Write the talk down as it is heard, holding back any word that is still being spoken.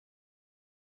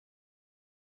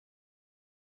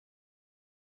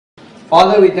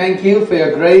Father, we thank you for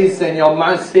your grace and your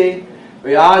mercy.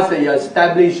 We ask that you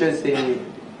establish us in you.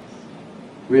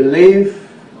 We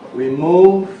live, we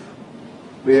move,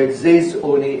 we exist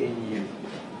only in you.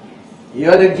 You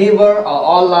are the giver of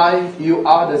all life. You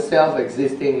are the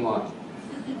self-existing one.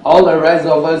 All the rest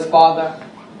of us, Father,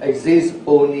 exist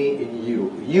only in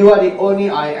you. You are the only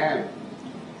I am.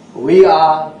 We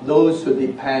are those who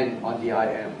depend on the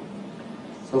I am.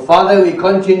 So Father, we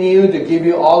continue to give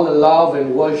you all the love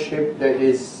and worship that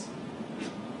is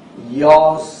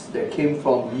yours, that came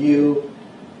from you,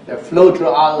 that flow through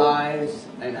our lives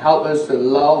and help us to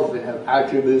love and have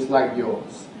attributes like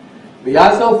yours. We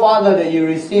ask, oh Father, that you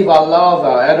receive our love,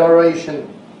 our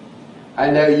adoration,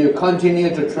 and that you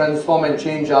continue to transform and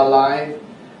change our life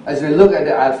as we look at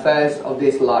the affairs of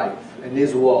this life and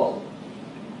this world.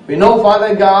 We know,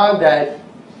 Father God, that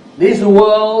this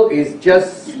world is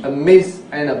just a mist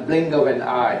and a blink of an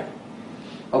eye.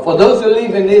 But for those who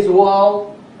live in this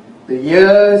world, the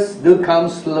years do come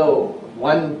slow,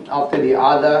 one after the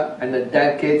other, and the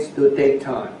decades do take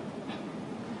time.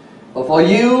 But for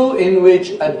you, in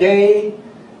which a day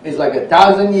is like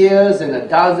 1,000 years, and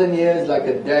 1,000 years like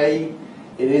a day,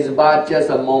 it is but just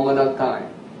a moment of time.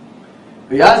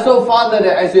 We ask, oh Father,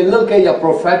 that as we look at your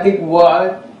prophetic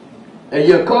word, that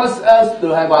you cause us to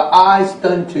have our eyes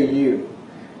turned to you,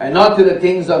 and not to the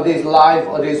things of this life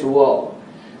or this world.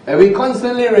 That we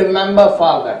constantly remember,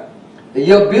 Father, that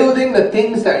you're building the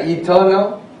things that are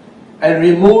eternal and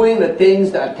removing the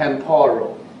things that are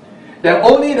temporal. That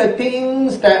only the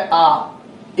things that are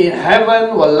in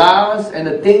heaven will last, and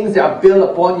the things that are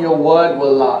built upon your word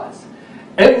will last.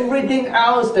 Everything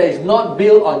else that is not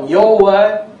built on your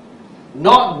word,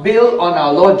 not built on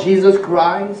our Lord Jesus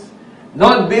Christ,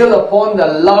 not built upon the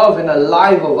love and the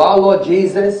life of our Lord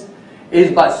Jesus, is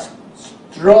but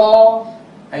straw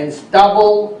and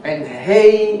stubble and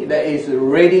hay that is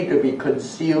ready to be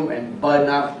consumed and burned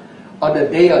up on the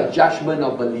day of judgment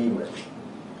of believers.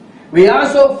 We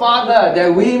ask, oh Father,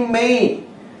 that we may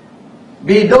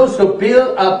be those who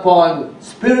build upon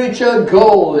spiritual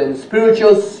gold and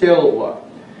spiritual silver,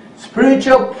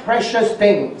 spiritual precious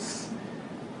things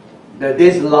that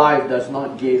this life does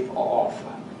not give or offer.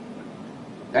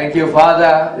 Thank you,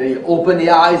 Father, that you open the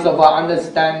eyes of our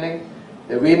understanding,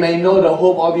 that we may know the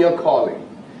hope of your calling,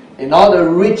 in all the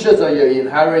riches of your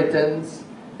inheritance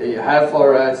that you have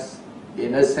for us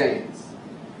in the saints.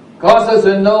 Cause us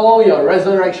to know your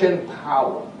resurrection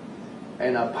power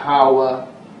and the power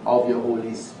of your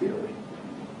Holy Spirit.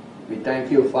 We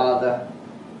thank you, Father,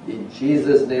 in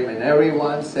Jesus' name, and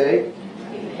everyone say,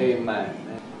 Amen.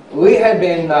 We have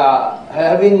been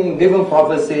having different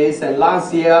prophecies, and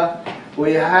last year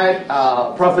we had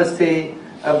prophecy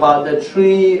about the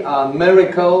three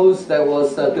miracles that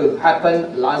was to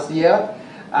happen last year,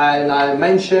 and I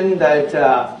mentioned that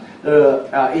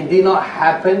it did not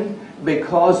happen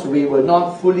because we were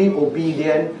not fully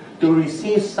obedient to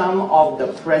receive some of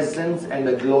the presence and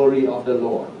the glory of the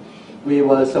Lord. We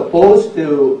were supposed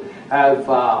to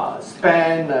have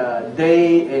spent a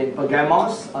day in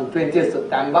Pergamos on 20th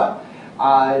September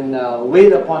and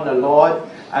wait upon the Lord.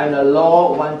 And the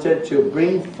Lord wanted to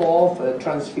bring forth a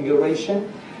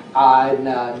transfiguration, and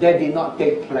that did not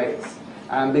take place.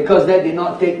 And because that did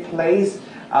not take place,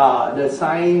 the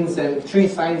signs and three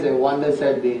signs and wonders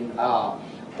have been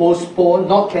postponed,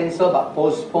 not cancelled, but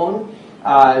postponed.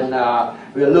 And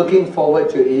we're looking forward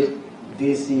to it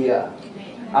this year.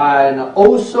 And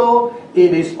also,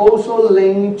 it is also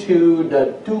linked to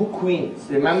the two queens.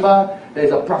 Remember,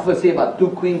 there's a prophecy about two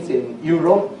queens in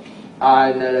Europe.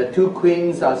 And the two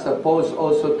queens are supposed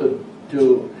also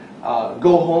to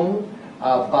go home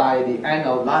by the end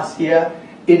of last year.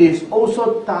 It is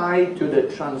also tied to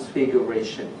the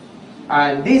transfiguration.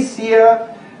 And this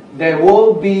year, there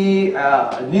will be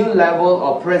a new level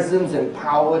of presence and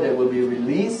power that will be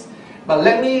released. But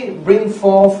let me bring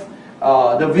forth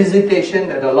the visitation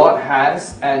that the Lord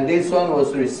has. And this one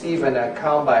was received an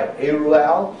account by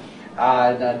Aruel.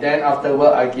 And then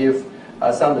afterward, I give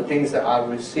some of the things that I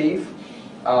received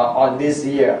on this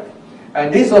year.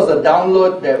 And this was a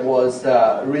download that was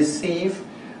received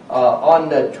on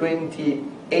the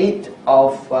 28th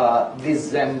of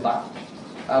December,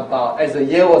 about as the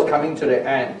year was coming to the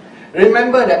end.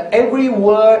 Remember that every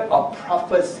word of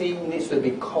prophecy needs to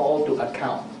be called to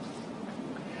account.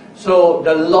 So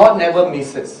the Lord never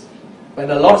misses. When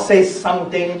the Lord says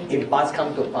something, it must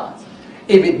come to pass.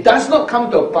 If it does not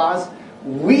come to pass,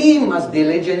 we must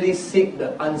diligently seek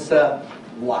the answer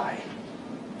why.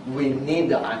 We need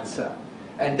the answer.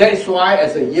 And that's why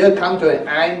as the year come to an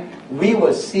end, we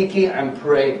were seeking and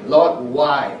praying, Lord,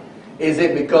 why? Is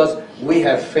it because we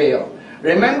have failed?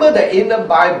 Remember that in the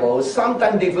Bible,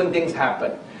 sometimes different things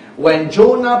happen. When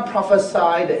Jonah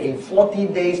prophesied that in 40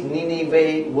 days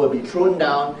Nineveh will be thrown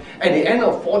down, at the end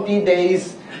of 40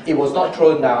 days it was not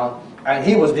thrown down, and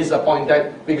he was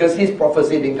disappointed because his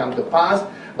prophecy didn't come to pass.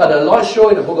 But the Lord showed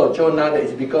in the book of Jonah that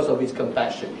it's because of his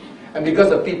compassion. And because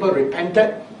the people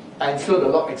repented, and so the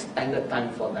Lord extended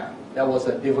time for them. That was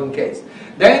a different case.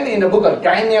 Then in the book of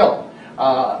Daniel,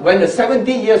 when the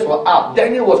 70 years were up,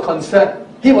 Daniel was concerned.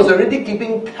 He was already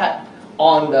keeping tab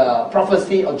on the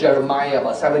prophecy of Jeremiah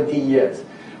about 70 years.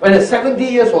 When the 70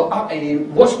 years were up and it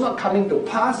was not coming to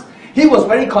pass, he was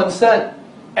very concerned.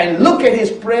 And look at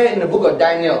his prayer in the book of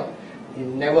Daniel. He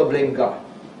never blamed God.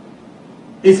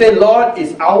 He said, Lord,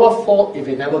 it's our fault if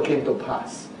it never came to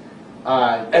pass.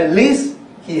 At least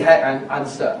he had an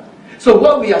answer. So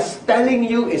what we are telling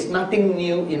you is nothing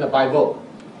new in the Bible.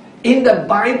 In the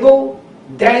Bible,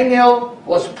 Daniel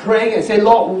was praying and said,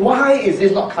 Lord, why is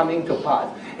this not coming to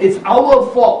pass? It's our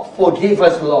fault. Forgive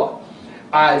us, Lord.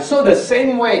 So the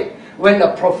same way, when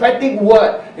the prophetic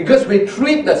word, because we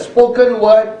treat the spoken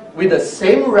word with the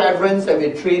same reverence that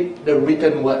we treat the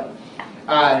written word.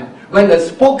 And when the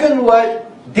spoken word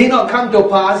did not come to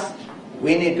pass,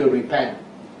 we need to repent.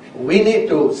 We need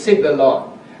to seek the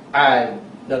Lord. And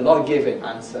the Lord gave an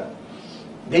answer.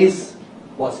 This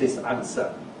was his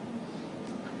answer.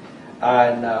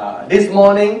 And this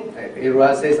morning,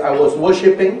 Ira says, I was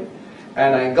worshiping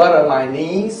and I got on my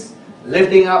knees,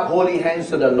 lifting up holy hands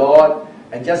to the Lord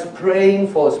and just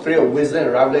praying for a spirit of wisdom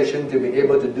and revelation to be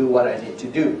able to do what I need to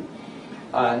do.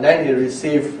 And then he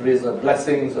received his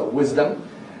blessings of wisdom.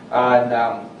 And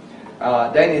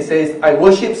then he says, I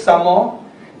worship some more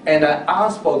and I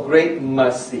asked for great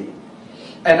mercy.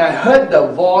 And I heard the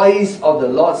voice of the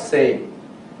Lord say,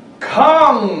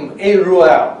 Come,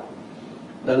 Ariel.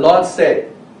 The Lord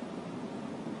said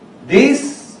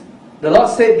this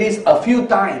a few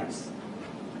times.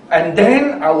 And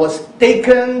then I was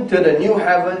taken to the new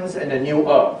heavens and the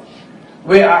new earth,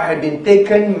 where I had been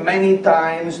taken many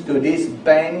times to this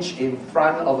bench in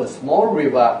front of a small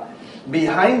river.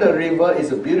 Behind the river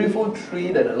is a beautiful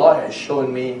tree that the Lord has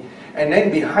shown me. And then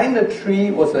behind the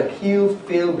tree was a hill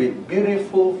filled with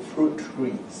beautiful fruit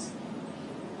trees.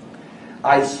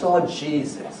 I saw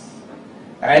Jesus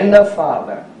and the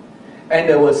Father, and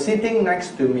they were sitting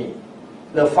next to me.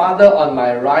 The Father on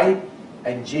my right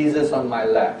and Jesus on my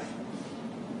left.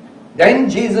 Then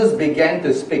Jesus began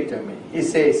to speak to me. He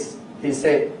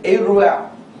said,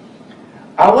 Ariel,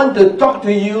 I want to talk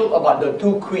to you about the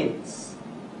two queens.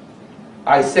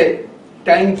 I said,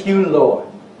 thank you, Lord.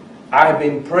 I've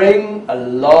been praying a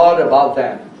lot about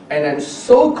them, and I'm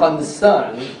so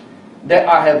concerned that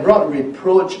I have brought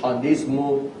reproach on this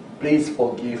move. Please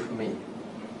forgive me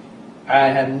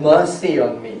and have mercy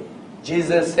on me.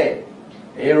 Jesus said,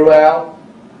 Ariel,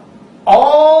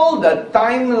 all the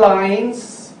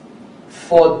timelines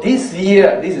for this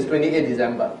year, this is 28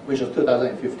 December, which was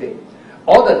 2015.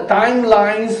 All the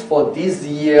timelines for this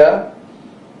year,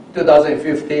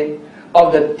 2015,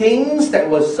 of the things that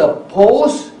were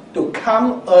supposed to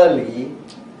come early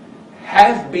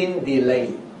have been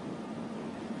delayed.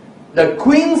 The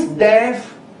queen's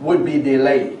death would be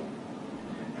delayed.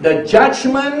 The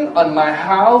judgment on my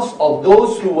house of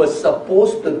those who were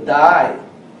supposed to die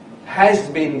has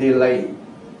been delayed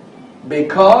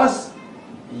because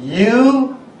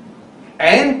you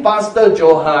and Pastor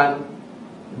Johann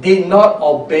did not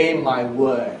obey my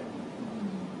word.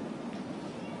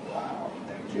 Wow,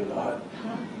 thank you, Lord.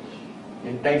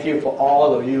 And thank you for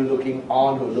all of you looking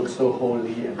on who look so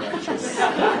holy and righteous.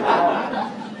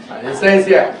 And it says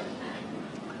here,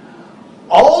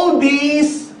 all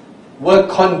these were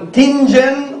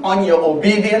contingent on your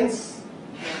obedience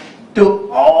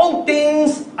to all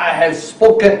things I have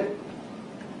spoken,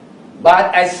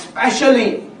 but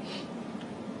especially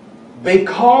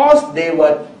because they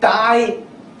were tied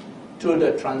to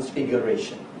the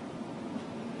transfiguration.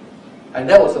 And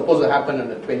that was supposed to happen on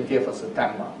the 20th of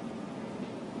September.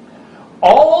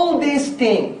 All these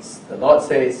things, the Lord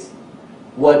says,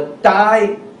 were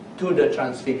tied to the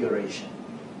transfiguration.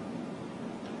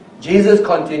 Jesus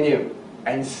continued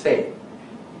and said,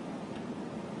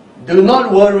 do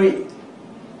not worry.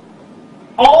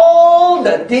 All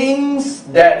the things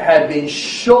that have been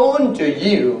shown to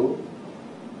you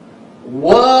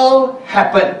will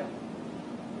happen.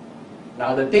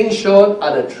 Now the things shown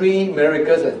are the 3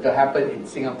 miracles that happened in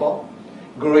Singapore.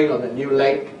 Growing on the new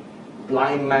lake,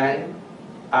 blind man,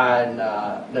 and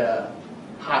the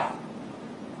heart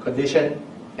condition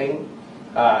thing.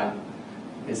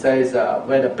 It says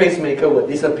where the pacemaker will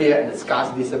disappear and the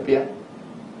scars disappear.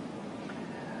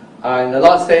 And the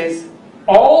Lord says,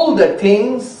 all the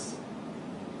things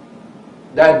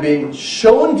that have been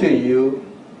shown to you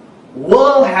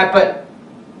will happen.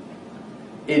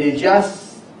 It is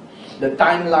just the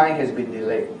timeline has been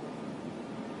delayed.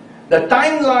 The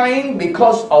timeline,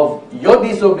 because of your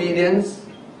disobedience,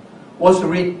 was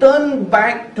returned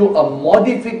back to a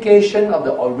modification of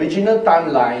the original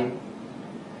timeline,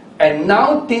 and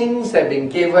now things have been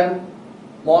given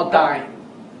more time.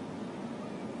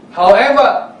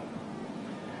 However,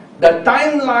 the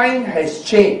timeline has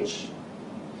changed.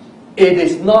 It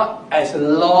is not as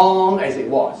long as it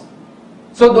was.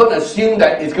 So don't assume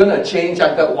that it's going to change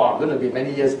after, wow, going to be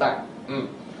many years' time.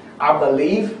 I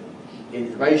believe it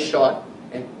is very short,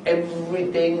 and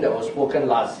everything that was spoken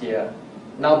last year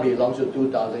now belongs to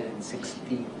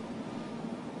 2016.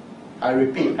 I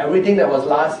repeat, everything that was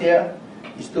last year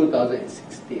is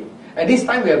 2016. And this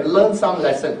time we have learned some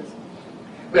lessons.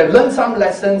 We have learned some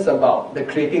lessons about the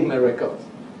creative miracles.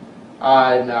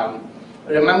 And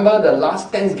remember the last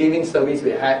Thanksgiving service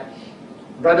we had,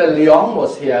 Brother Leong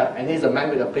was here, and he's a man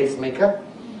with a pacemaker.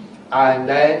 And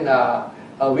then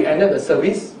we ended the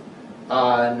service,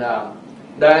 and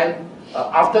then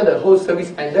after the whole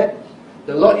service ended,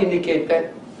 the Lord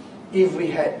indicated if we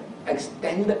had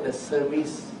extended the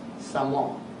service some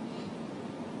more,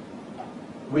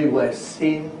 we would have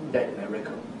seen that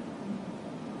miracle.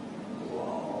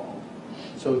 Wow.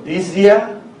 So this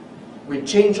year, we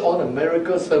changed all the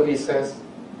miracle services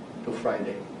to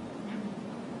Friday,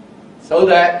 so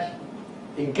that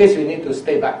in case we need to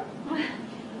stay back,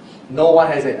 no one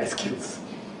has an excuse.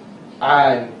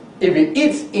 And if it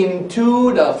eats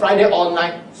into the Friday all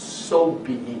night, so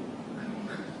be it.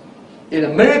 If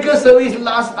the miracle service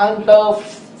lasts until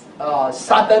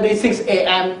Saturday 6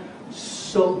 a.m.,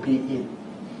 so be it.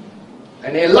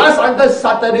 And it lasts until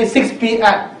Saturday 6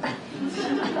 p.m.,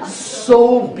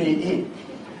 so be it.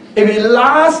 If it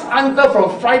lasts until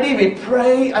from Friday we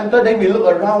pray until then we look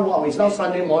around, wow, it's now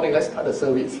Sunday morning, let's start the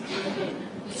service.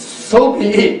 So be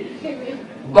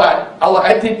it. But our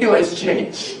attitude has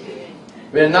changed.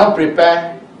 We are now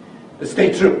prepared to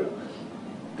stay true,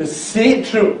 to see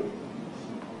through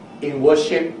in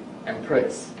worship and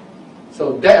praise.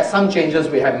 So there are some changes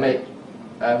we have made.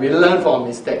 We learn from our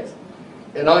mistakes.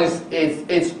 You know,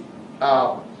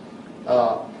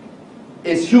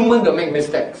 it's human to make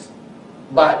mistakes,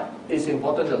 but it's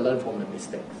important to learn from the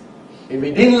mistakes. If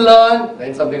we didn't learn,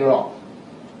 then something wrong.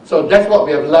 So that's what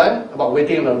we have learned about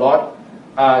waiting on the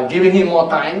Lord, giving Him more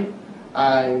time,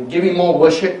 giving more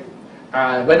worship.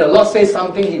 When the Lord says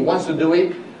something, He wants to do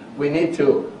it, we need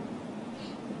to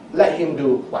let Him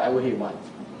do whatever He wants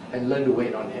and learn to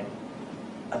wait on Him.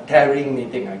 A tarrying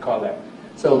meeting, I call that.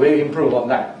 So we improve on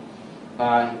that.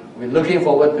 We're looking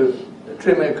forward to the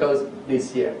 3 miracles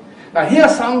this year. Now here are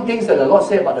some things that the Lord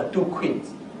said about the 2 queens.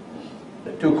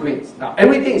 The 2 queens. Now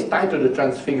everything is tied to the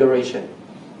transfiguration.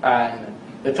 And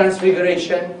the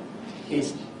transfiguration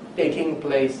is taking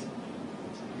place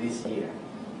this year.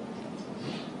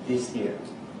 This year.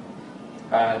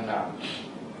 And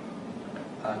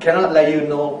cannot let you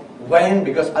know when,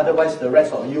 because otherwise the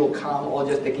rest of you will come all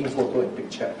just taking photo and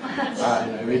picture.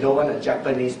 We don't want a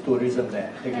Japanese tourism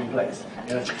there taking place.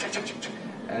 You know,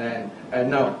 and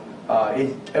no,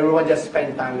 everyone just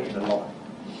spend time in the Lord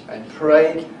and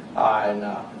pray and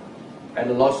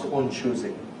the Lord's own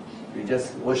choosing. We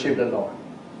just worship the Lord.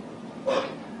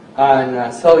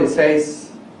 And so it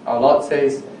says, our Lord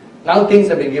says, now things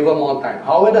have been given more time.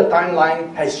 However, the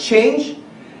timeline has changed.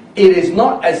 It is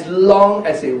not as long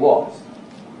as it was.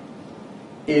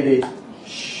 It is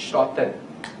shortened.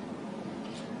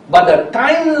 But the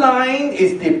timeline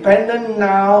is dependent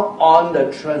now on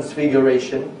the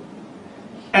transfiguration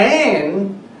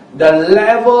and the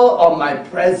level of my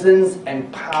presence and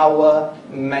power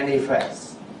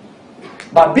manifests.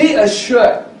 But be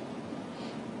assured,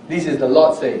 this is the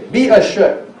Lord saying, be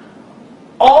assured,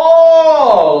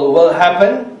 all will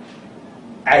happen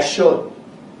as shown.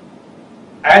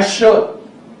 As shown.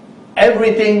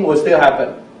 Everything will still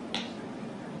happen.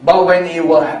 But when it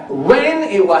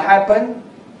will happen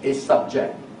is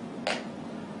subject.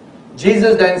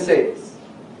 Jesus then says,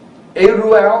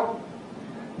 Ariel,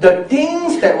 the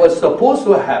things that were supposed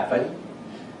to happen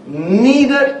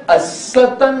needed a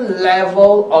certain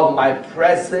level of my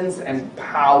presence and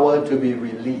power to be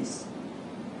released.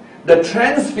 The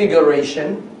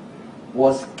transfiguration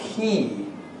was key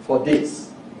for this.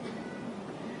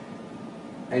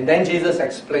 And then Jesus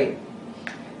explained.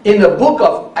 In the book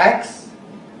of Acts,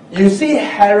 you see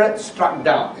Herod struck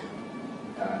down.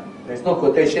 There's no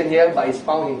quotation here, but it's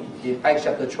found in Acts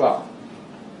chapter 12.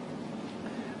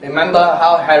 Remember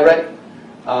how Herod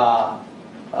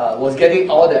was getting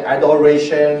all the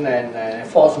adoration and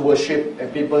false worship,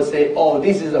 and people say, oh,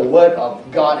 this is the word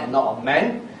of God and not of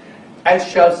man.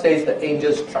 Acts 12 says the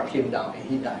angel struck him down and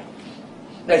he died.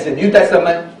 That's the New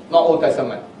Testament, not Old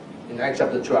Testament, in Acts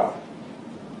chapter 12.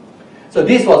 So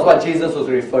this was what Jesus was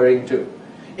referring to.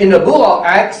 In the book of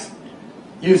Acts,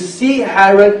 you see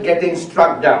Herod getting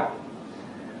struck down.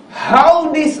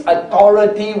 How this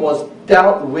authority was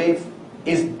dealt with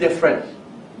is different.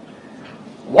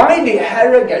 Why did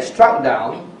Herod get struck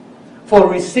down? For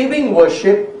receiving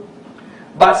worship,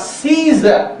 but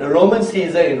Caesar, the Roman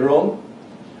Caesar in Rome,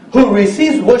 who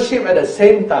receives worship at the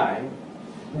same time,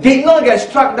 did not get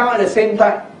struck down at the same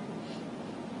time?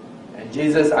 And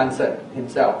Jesus answered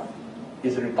himself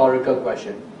his rhetorical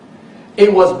question.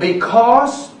 It was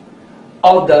because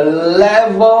of the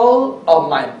level of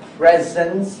my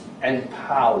presence and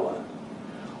power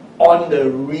on the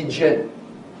region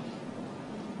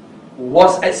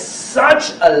was at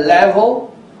such a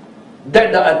level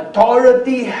that the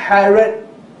authority Herod,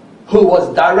 who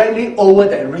was directly over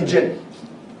that region,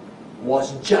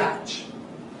 was judged.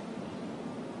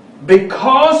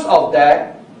 Because of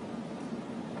that,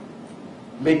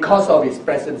 because of his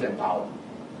presence and power.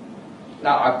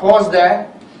 Now I pause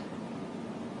there.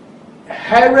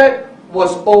 Herod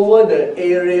was over the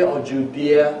area of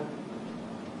Judea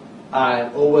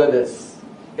and over this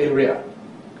area.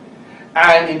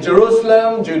 And in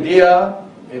Jerusalem, Judea,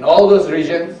 in all those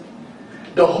regions,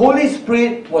 the Holy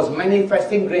Spirit was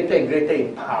manifesting greater and greater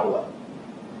in power.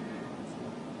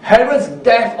 Herod's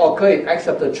death occurred in Acts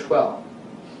chapter 12.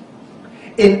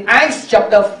 In Acts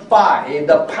chapter 5,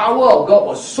 the power of God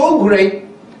was so great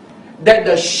that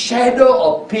the shadow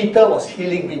of Peter was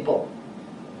healing people.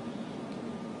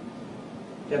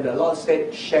 And the Lord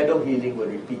said shadow healing will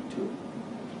repeat too.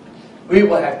 We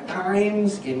will have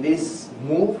times in this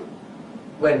move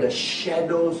when the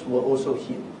shadows will also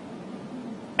heal.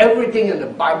 Everything in the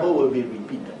Bible will be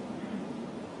repeated.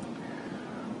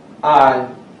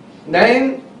 And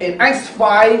then in Acts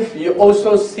 5, you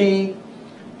also see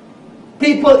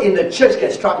people in the church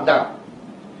get struck down.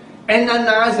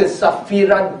 Ananias and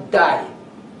Sapphira died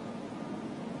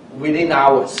within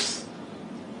hours.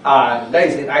 And that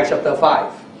is in Acts chapter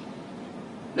 5.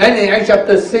 Then in Acts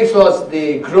chapter 6 was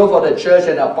the growth of the church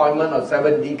and the appointment of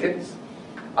 7 deacons.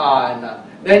 And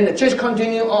then the church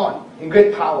continued on in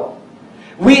great power.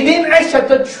 Within Acts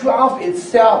chapter 12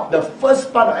 itself, the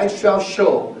first part of Acts 12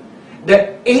 shows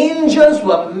that angels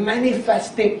were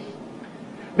manifesting.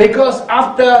 Because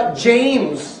after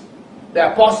James,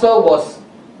 the apostle, was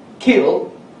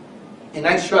killed in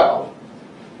Acts 12,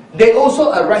 they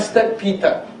also arrested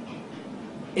Peter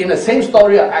in the same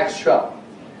story of Acts 12.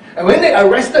 And when they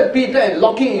arrested Peter and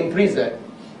locked him in prison,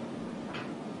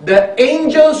 the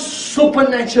angels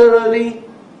supernaturally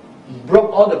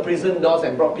broke all the prison doors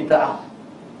and brought Peter out.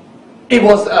 It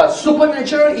was a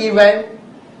supernatural event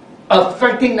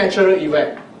affecting natural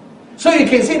event. So you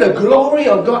can see the glory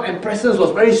of God and presence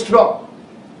was very strong.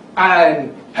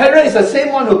 And Herod is the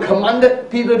same one who commanded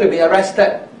Peter to be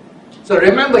arrested. So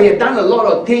remember, he had done a lot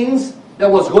of things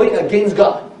that was going against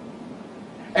God.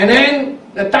 And then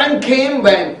the time came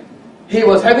when he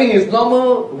was having his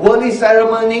normal worldly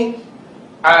ceremony,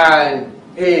 and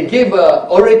he gave an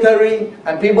oratory,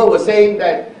 and people were saying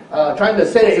that, trying to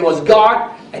say that he was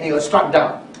God, and he was struck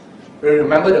down.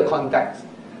 Remember the context.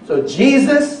 So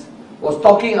Jesus was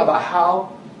talking about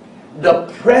how the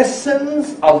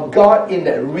presence of God in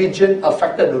that region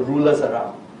affected the rulers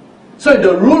around. So if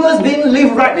the rulers didn't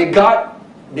live right with God,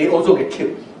 they also get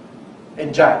killed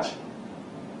and judged.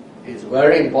 It's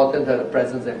very important to have the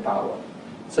presence and power.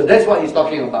 So that's what he's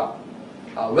talking about.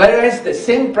 Whereas the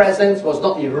same presence was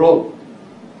not in Rome.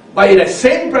 But in the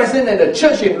same presence that the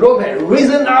church in Rome had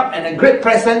risen up and a great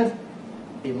presence,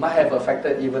 it might have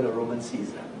affected even the Roman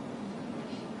Caesar.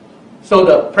 So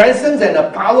the presence and the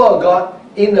power of God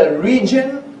in the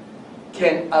region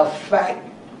can affect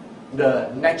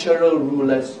the natural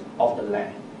rulers of the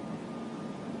land.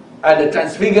 And the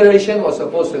transfiguration was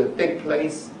supposed to take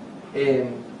place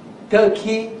in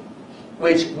Turkey,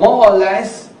 which more or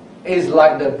less is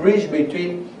like the bridge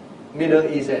between Middle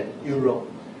East and Europe.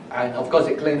 And of course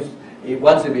it claims it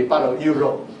wants to be part of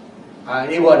Europe.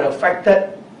 And it would have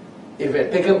affected, if it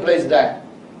had taken place there,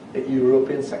 the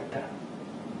European sector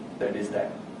that is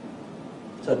there.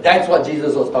 So that's what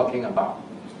Jesus was talking about.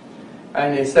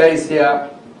 And it says here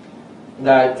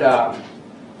that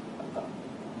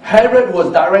Herod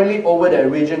was directly over that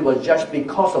region was just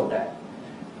because of that.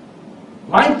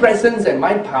 My presence and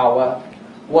my power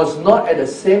was not at the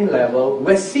same level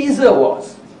where Caesar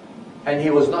was, and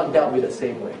he was not dealt with the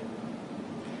same way.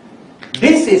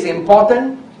 This is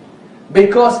important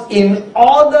Because in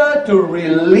order to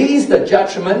release the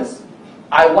judgments,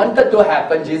 I wanted to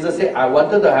happen, Jesus said, I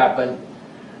wanted to happen.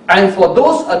 And for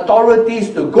those authorities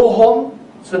to go home,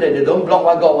 so that they don't block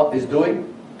what God is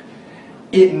doing,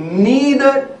 it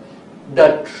needed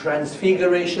the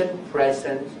transfiguration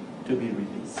presence to be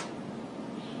released.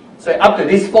 So up to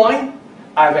this point,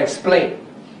 I've explained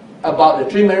about the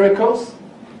 3 miracles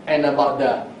and about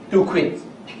the 2 queens.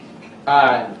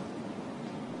 And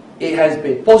it has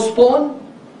been postponed,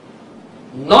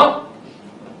 not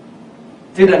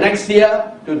till the next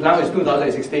year, to now it's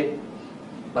 2016,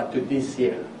 but to this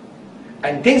year.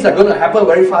 And things are going to happen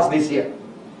very fast this year.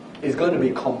 It's going to be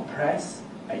compressed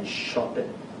and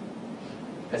shortened.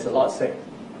 As the Lord said.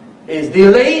 It's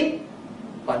delayed,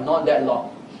 but not that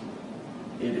long.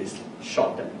 It is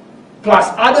shortened. Plus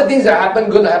other things that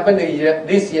going to happen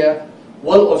this year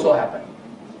will also happen.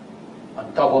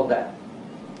 On top of that.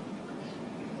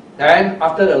 Then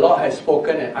after the Lord has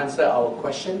spoken and answered our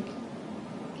question,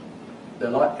 the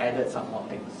Lord added some more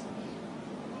things.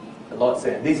 The Lord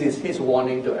said, this is His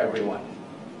warning to everyone.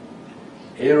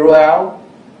 Israel,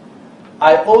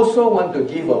 I also want to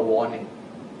give a warning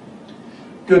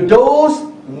to those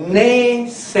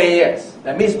naysayers.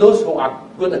 That means those who are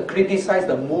going to criticize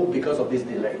the move because of this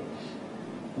delay.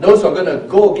 Those who are going to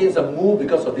go against the move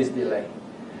because of this delay.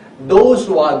 Those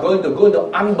who are going to go into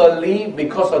unbelief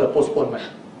because of the postponement.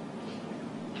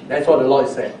 That's what the Lord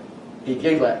said. He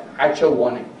gave an actual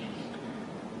warning.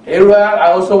 Israel,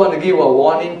 I also want to give a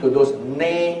warning to those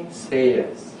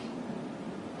naysayers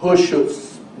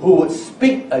who would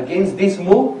speak against this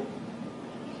move,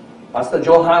 Pastor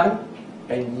Johann,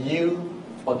 and you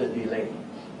for the delay.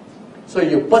 So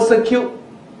you persecute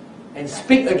and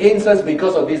speak against us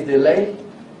because of this delay.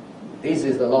 This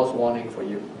is the Lord's warning for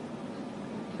you.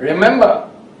 Remember,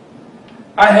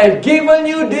 I have given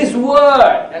you this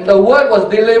word, and the word was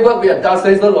delivered via thus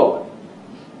says the Lord.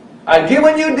 I've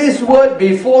given you this word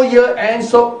before year end,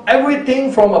 so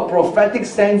everything from a prophetic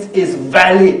sense is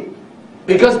valid.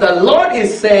 Because the Lord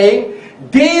is saying,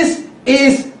 this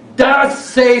is thus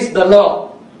says the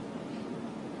Lord.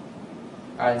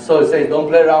 And so it says, don't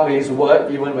play around with His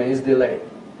word even when it's delayed.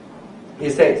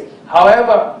 He says,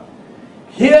 however,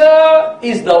 here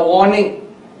is the warning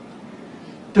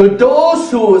to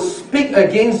those who speak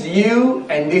against you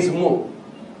and this move.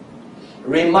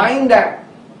 Remind them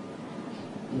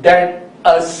that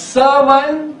a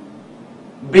servant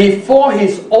before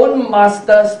his own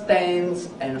master stands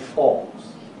and falls.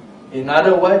 In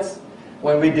other words,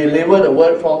 when we deliver the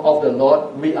word of the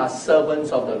Lord, we are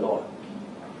servants of the Lord.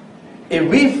 If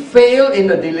we fail in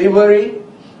the delivery,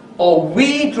 or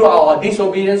we through our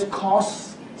disobedience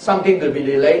cause something to be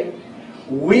delayed,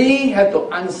 we have to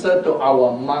answer to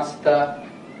our Master,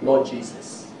 Lord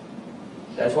Jesus.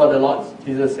 That's what the Lord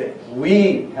Jesus said.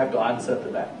 We have to answer to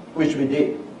that, which we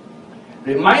did.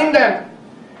 Remind them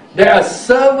that a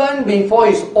servant before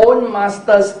his own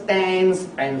master stands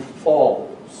and falls.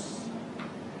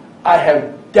 I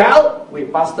have dealt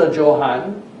with Pastor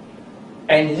Johann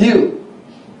and you.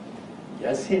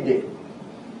 Yes, he did.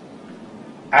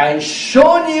 And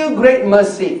shown you great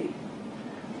mercy.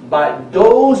 But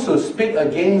those who speak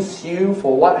against you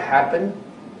for what happened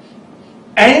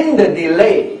and the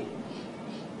delay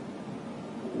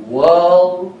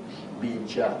will be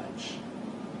judged.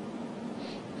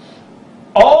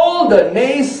 All the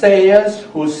naysayers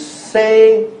who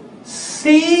say,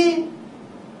 see,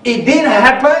 it didn't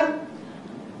happen,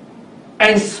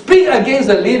 and speak against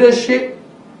the leadership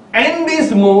and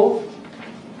this move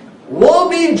will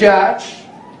be judged.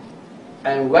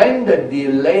 And when the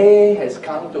delay has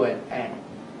come to an end,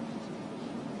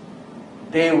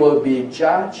 they will be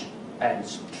judged and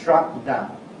struck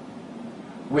down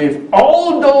with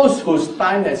all those whose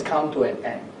time has come to an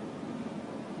end.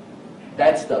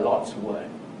 That's the Lord's word.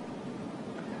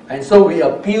 And so we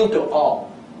appeal to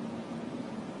all.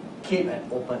 Keep an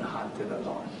open heart to the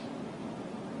Lord.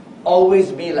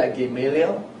 Always be like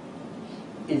Gamaliel.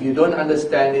 If you don't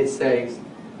understand it, says,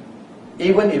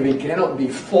 even if we cannot be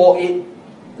for it,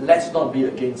 let's not be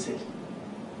against it.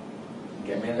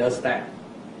 Gamaliel stand.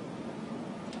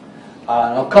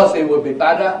 And of course, it would be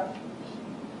better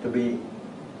to be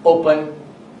open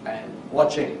and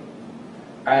watching.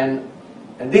 And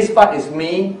this part is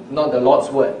me, not the Lord's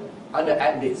word. I'm going to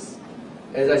add this.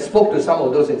 As I spoke to some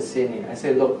of those in Sydney, I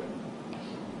said, look,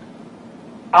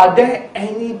 are there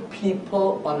any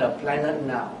people on the planet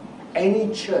now,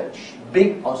 any church,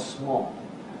 big or small,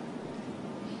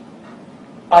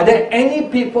 are there any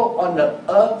people on the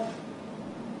earth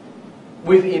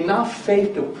with enough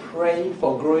faith to pray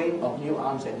for growing of new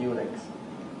arms and new legs?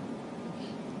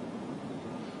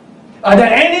 Are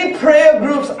there any prayer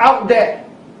groups out there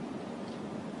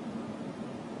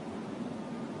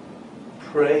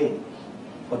praying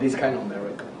for this kind of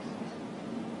miracle?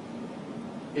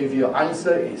 If your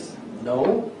answer is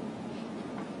no,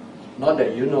 not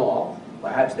that you know of,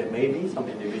 perhaps there may be some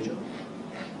individual,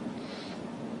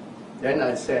 then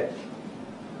I said,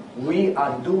 we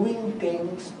are doing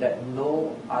things that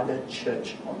no other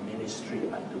church or ministry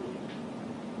are doing.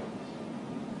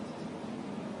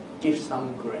 Give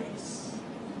some grace.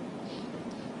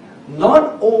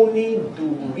 Not only do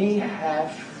we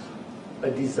have a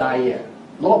desire,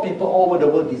 a lot of people all over the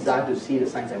world desire to see the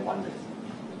signs and wonders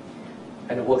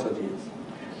and the works of Jesus.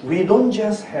 We don't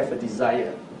just have a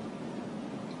desire.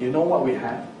 You know what we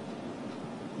have?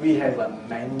 We have a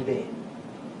mandate.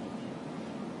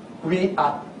 We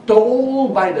are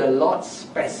told by the Lord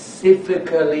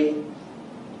specifically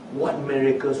what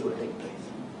miracles will take place.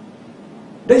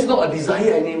 There's not a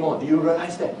desire anymore. Do you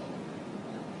realize that?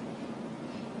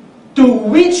 To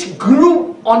which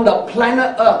group on the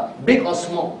planet Earth, big or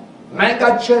small,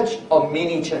 mega church or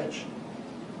mini church,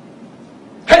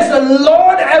 has the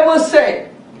Lord ever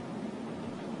said,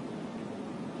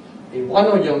 in one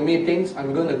of your meetings,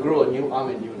 I'm going to grow a new arm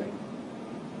and new leg?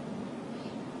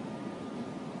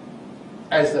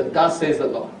 As thus says the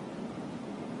Lord.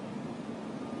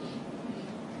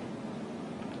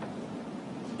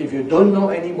 If you don't know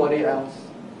anybody else,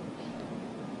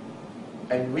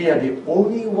 and we are the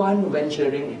only one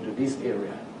venturing into this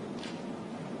area,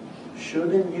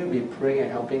 shouldn't you be praying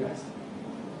and helping us?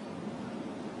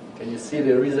 Can you see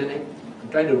the reasoning? I'm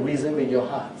trying to reason with your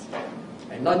hearts.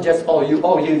 And not just all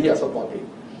you here supporting.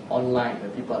 Online, the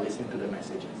people are listening to the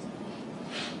messages.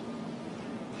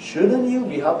 Shouldn't you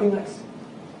be helping us?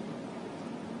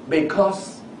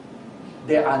 Because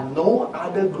there are no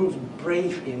other groups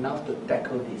brave enough to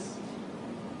tackle this.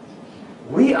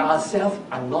 We ourselves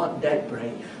are not that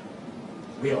brave.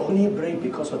 We are only brave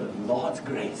because of the Lord's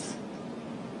grace.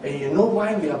 And you know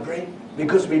why we are brave?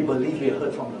 Because we believe we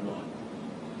heard from the Lord.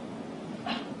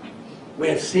 We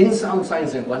have seen some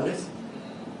signs and wonders.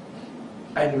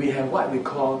 And we have what we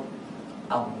call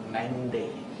a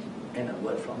mandate and a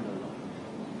word from the Lord.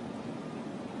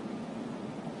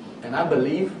 And I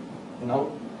believe,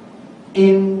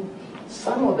 in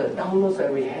some of the downloads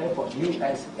that we have for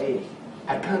USA,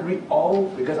 I can't read all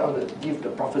because I want to give the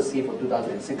prophecy for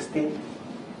 2016,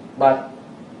 but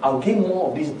I'll give more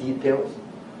of these details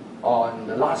on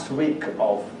the last week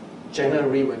of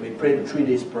January when we prayed the 3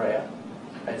 days prayer,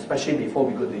 and especially before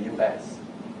we go to the US.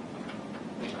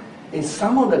 In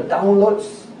some of the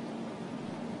downloads,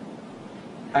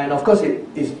 and of course it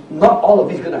is not all of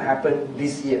this going to happen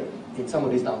this year in some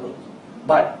of these downloads,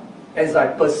 but as I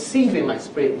perceive in my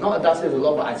spirit, not that says a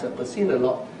lot, but as I perceive a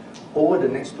lot over the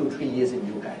next 2-3 years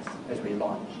in US as we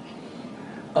launch.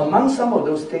 Among some of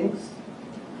those things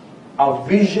are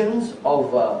visions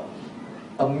of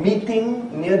a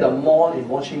meeting near the mall in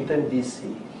Washington,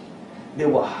 D.C. There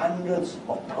were hundreds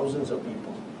of thousands of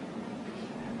people.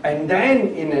 And then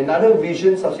in another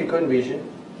vision, subsequent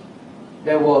vision,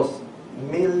 there was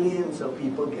millions of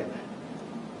people gathered.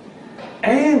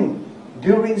 And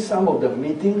during some of the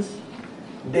meetings,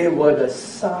 there were the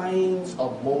signs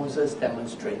of Moses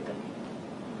demonstrated.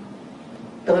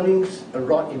 Turning a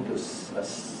rod into a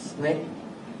snake,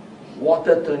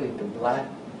 water turned into blood,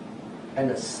 and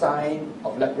a sign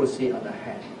of leprosy on the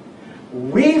hand.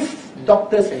 With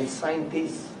doctors and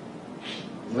scientists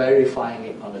verifying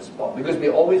it on the spot. Because we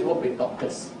always work with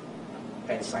doctors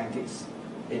and scientists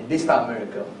in this type of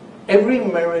miracle. Every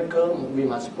miracle we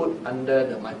must put under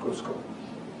the microscope.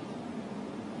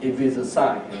 If it's a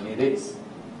sign, and it is.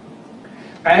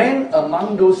 And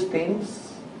among those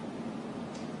things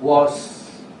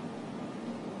was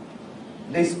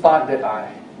this part that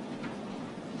I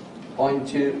point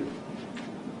to.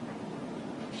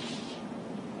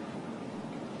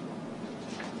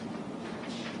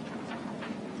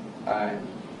 And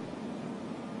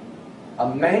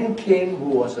a man came who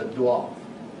was a dwarf.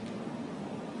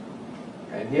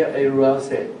 And here Ariel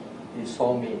said, he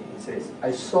saw me. He says,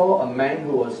 I saw a man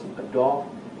who was a dwarf,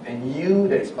 and you,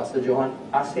 that is Pastor Johann,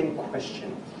 asked him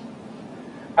questions.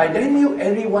 I then knew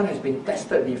everyone has been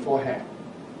tested beforehand.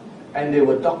 And there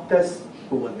were doctors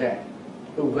who were there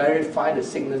to verify the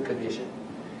sickness condition.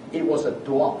 It was a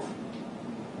dwarf.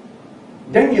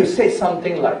 Then you say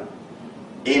something like,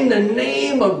 in the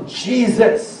name of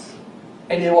Jesus,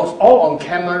 and it was all on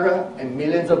camera and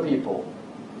millions of people,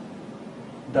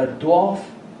 the dwarf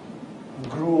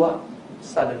grew up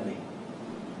suddenly.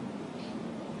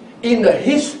 In the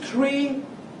history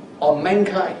of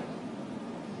mankind,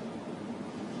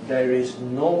 there is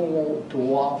no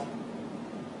dwarf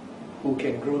who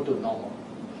can grow to normal.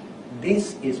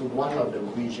 This is one of the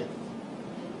visions.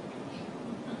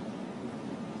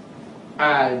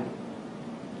 And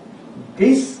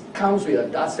this comes with a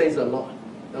 "thus says the Lord."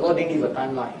 The Lord didn't give a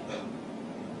timeline.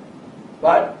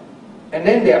 And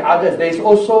then there are others. There is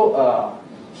also a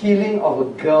healing of a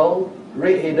girl,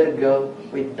 red-headed girl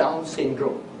with Down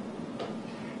syndrome.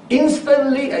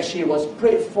 Instantly, as she was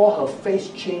prayed for, her face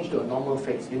changed to a normal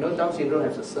face. You know, Down syndrome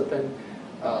has a certain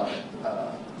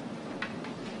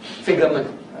figurement,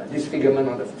 disfigurement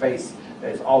on the face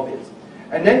that is obvious.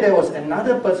 And then there was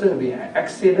another person who had an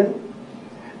accident,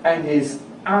 and his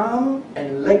arm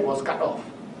and leg was cut off.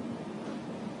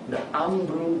 The arm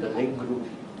grew, the leg grew.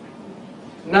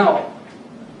 Now,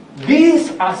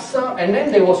 these are some, and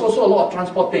then there was also a lot of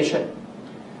transportation.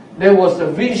 There was a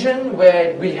vision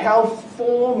where we held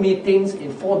 4 meetings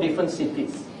in 4 different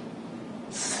cities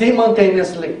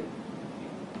simultaneously.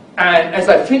 And as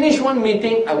I finished one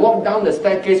meeting, I walked down the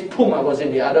staircase, boom, I was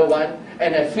in the other one.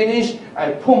 And I finished,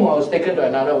 boom, I was taken to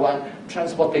another one.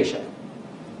 Transportation.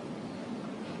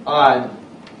 And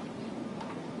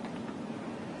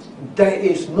there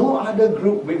is no other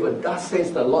group with a "thus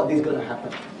says the Lord" this is going to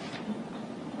happen.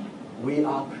 We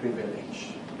are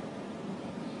privileged.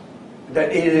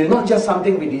 That it is not just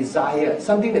something we desire,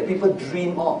 something that people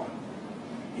dream of.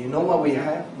 You know what we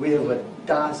have? We have a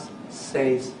 "thus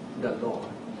says the Lord."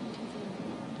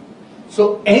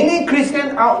 So any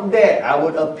Christian out there, I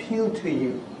would appeal to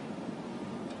you.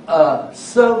 A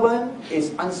servant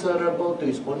is answerable to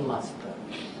his own master.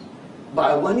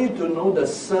 But I want you to know the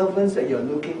servants that you're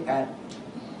looking at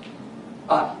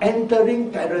are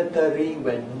entering territory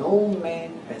where no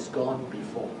man has gone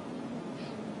before.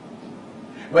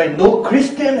 Where no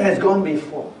Christian has gone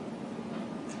before.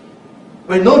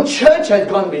 Where no church has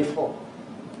gone before.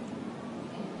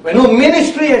 Where no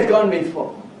ministry has gone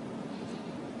before.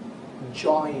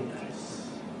 Join us.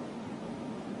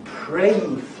 Pray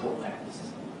for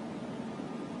us.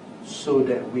 So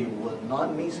that we will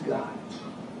not miss God.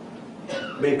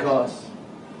 Because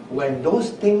when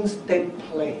those things take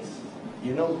place,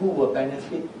 you know who will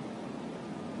benefit?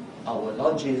 Our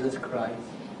Lord Jesus Christ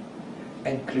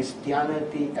and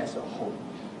Christianity as a whole.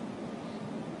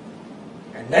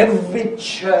 And every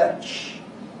church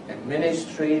and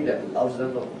ministry that loves the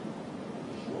Lord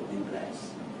will be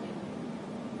blessed.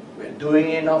 We're doing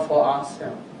it not for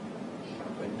ourselves.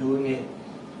 We're doing it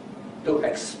to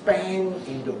expand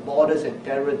into borders and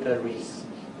territories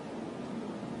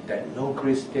that no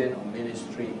Christian or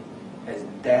ministry has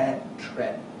dared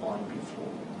tread on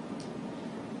before.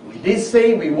 We did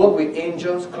say we work with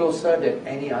angels closer than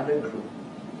any other group.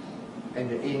 And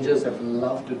the angels have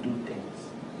loved to do things.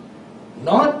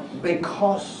 Not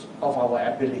because of our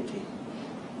ability,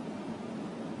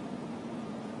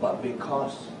 but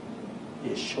because He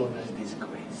has shown us this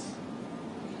grace.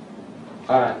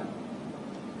 And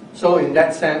so in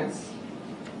that sense,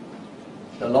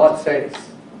 the Lord says,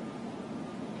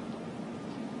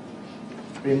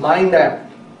 remind them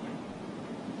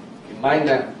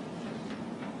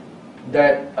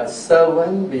that a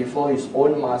servant before his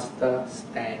own master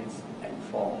stands and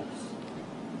falls.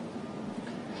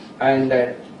 And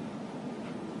that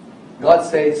God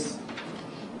says,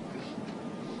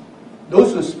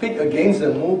 those who speak against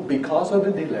the move because of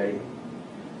the delay,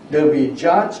 they'll be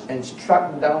judged and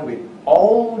struck down with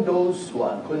all those who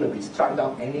are going to be struck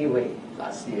down anyway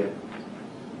last year.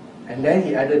 And then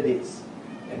He added this,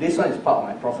 and this one is part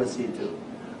of my prophecy too,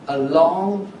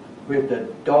 along with the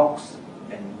dogs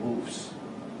and wolves.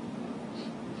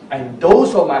 And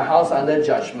those of my house under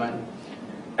judgment,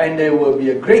 and there will be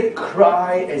a great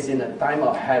cry as in the time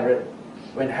of Herod,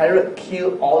 when Herod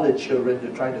killed all the children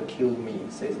to try to kill me,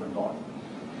 says the Lord.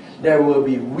 There will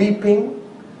be weeping,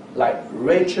 like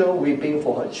Rachel weeping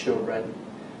for her children,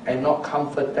 and not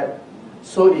comforted.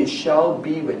 So it shall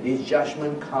be when this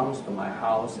judgment comes to my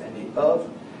house and the earth,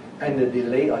 and the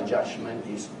delay of judgment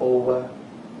is over,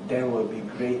 there will be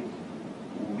great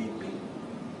weeping.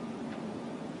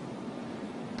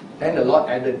 Then the Lord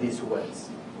added these words.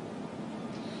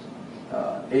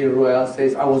 Ariel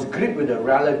says, I was gripped with the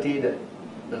reality that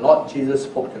the Lord Jesus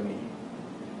spoke to me.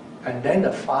 And then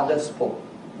the Father spoke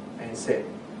and said,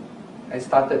 and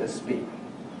started to speak.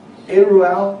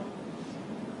 Ariel,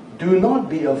 do not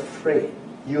be afraid.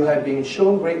 You have been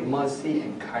shown great mercy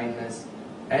and kindness,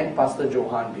 and Pastor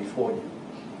Johann before you.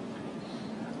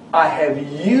 I have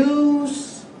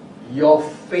used your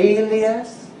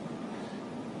failures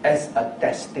as a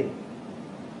testing.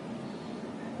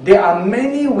 There are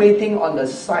many waiting on the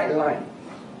sideline,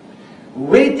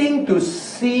 waiting to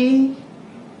see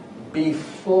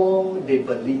before they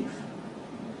believe,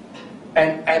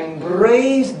 and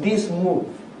embrace this move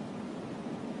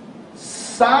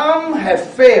some have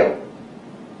failed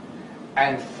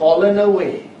and fallen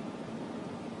away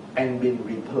and been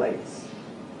replaced.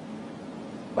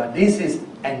 But this is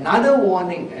another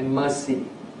warning and mercy.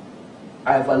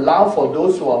 I have allowed for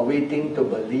those who are waiting to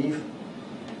believe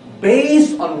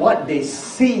based on what they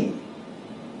see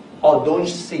or don't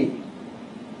see,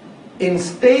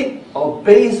 instead of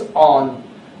based on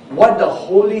what the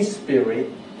Holy Spirit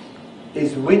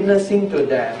is witnessing to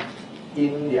them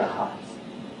in their hearts.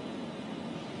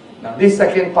 Now this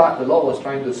second part, the Lord was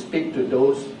trying to speak to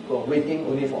those who are waiting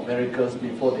only for miracles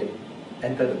before they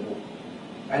enter the womb.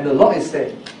 And the Lord is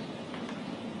saying,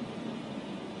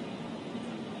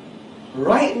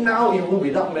 right now, even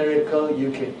without miracle,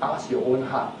 you can ask your own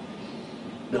heart,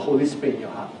 the Holy Spirit in your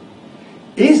heart,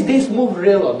 is this move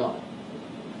real or not?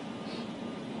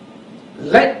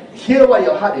 Hear what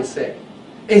your heart is saying.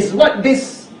 Is what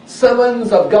these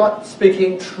servants of God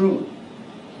speaking true?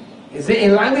 Is it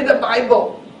in line with the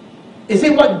Bible? Is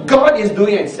it what God is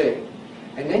doing and saying?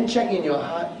 And then check in your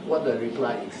heart what the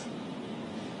reply is.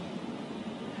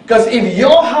 Because if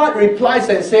your heart replies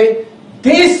and say,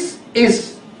 this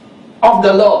is of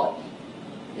the Lord,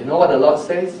 you know what the Lord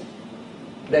says?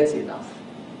 That's enough.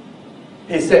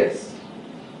 He says,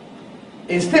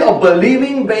 instead of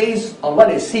believing based on what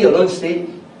they see or don't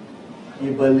see,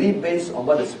 you believe based on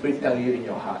what the Spirit tells you in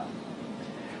your heart.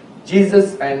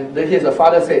 Jesus, and here's the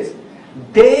Father says,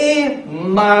 they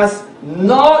must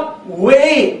not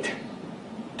wait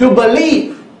to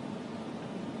believe.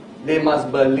 They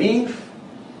must believe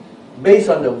based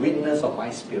on the witness of my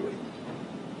Spirit.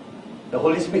 The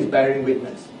Holy Spirit is bearing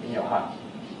witness in your heart.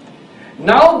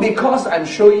 Now, because I'm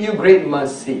showing you great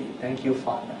mercy, thank you,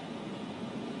 Father.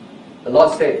 The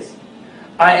Lord says,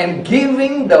 I am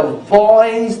giving the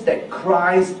voice that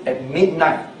cries at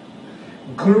midnight,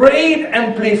 great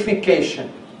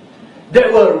amplification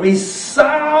that will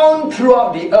resound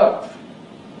throughout the earth.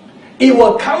 It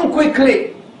will come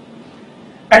quickly,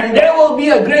 and there will be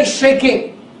a great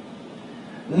shaking,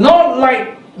 not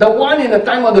like the one in the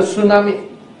time of the tsunami,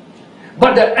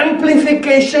 but the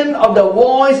amplification of the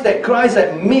voice that cries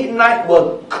at midnight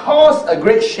will cause a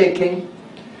great shaking,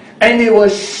 and it will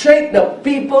shake the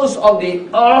peoples of the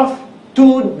earth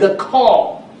to the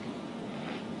core.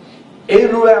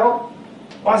 Ariel,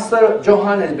 Pastor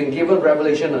Johann has been given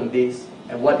revelation on this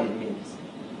and what it means.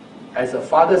 As the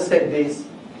Father said this,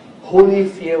 holy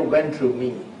fear went through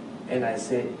me, and I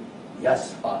said,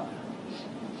 yes, Father.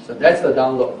 So that's the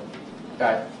download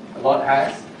that the Lord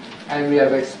has, and we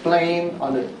have explained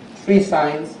on the 3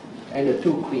 signs and the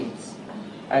 2 queens.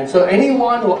 And so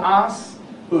anyone who asks,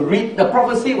 who read, the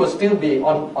prophecy will still be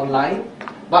online,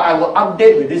 but I will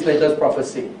update with this latest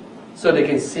prophecy so they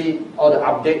can see all the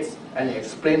updates and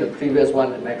explain the previous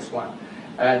one, the next one.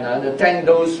 And thank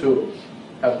those who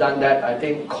have done that. I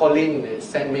think Colin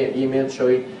sent me an email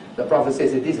showing the prophecy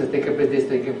says this has taken place, this has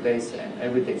taken place, and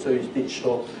everything. So it did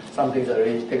show some things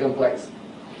already taken place.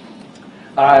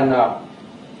 And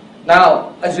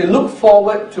now, as we look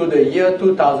forward to the year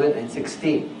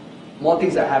 2016, more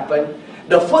things have happened.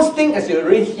 The first thing, as you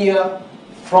already hear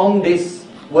from this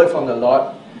word from the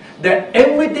Lord, that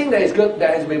everything that is good,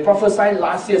 that has been prophesied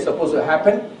last year is supposed to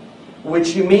happen,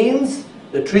 which means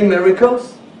the 3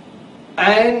 miracles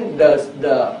and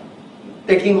the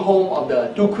taking home of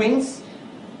the 2 queens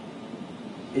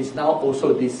is now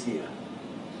also this year.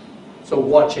 So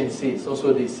watch and see, it's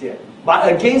also this year.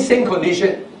 But again, same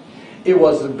condition. It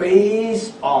was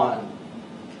based on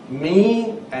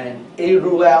me and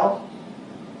Ariel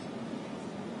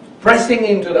pressing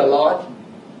into the Lord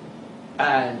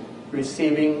and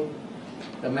receiving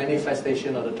the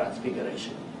manifestation of the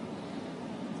transfiguration.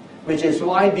 Which is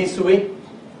why this week,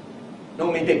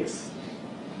 no meetings.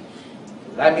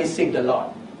 Let me seek the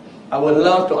Lord. I would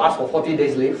love to ask for 40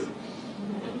 days leave,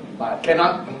 but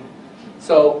cannot.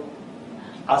 So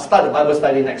I'll start the Bible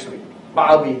study next week, but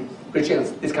I'll be preaching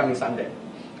this coming Sunday.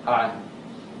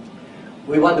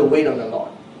 We want to wait on the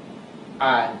Lord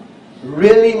and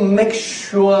really make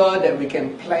sure that we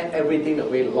can plan everything the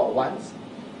way the Lord wants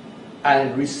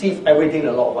and receive everything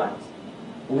the Lord wants.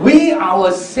 We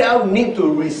ourselves need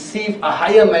to receive a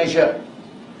higher measure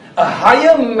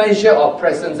of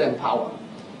presence and power.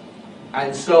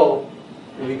 And so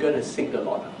we're going to seek the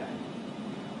Lord on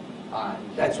that.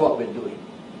 That's what we're doing.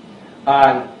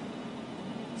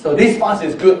 So this fast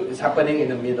is good. It's happening in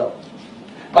the middle.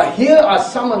 But here are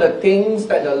some of the things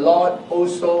that the Lord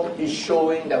also is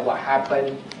showing that will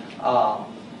happen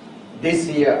this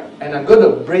year. And I'm going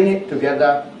to bring it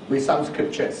together with some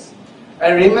scriptures.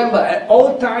 And remember, at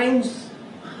all times,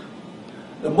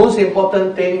 the most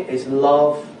important thing is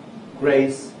love,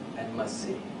 grace, and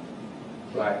mercy.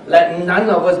 Right. Let none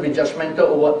of us be judgmental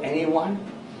over anyone.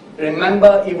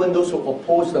 Remember, even those who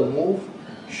oppose the move,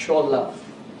 show love,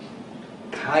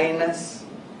 kindness,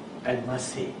 and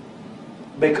mercy.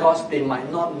 Because they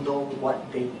might not know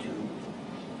what they do.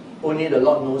 Only the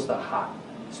Lord knows the heart.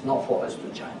 It's not for us to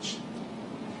judge.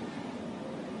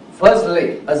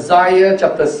 Firstly, Isaiah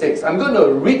chapter 6. I'm going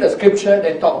to read the scripture,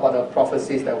 then talk about the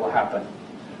prophecies that will happen.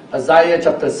 Isaiah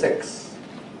chapter 6.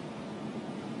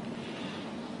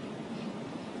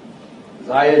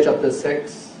 Isaiah chapter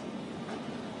 6.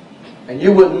 And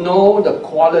you will know the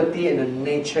quality and the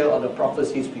nature of the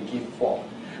prophecies we give forth.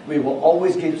 We will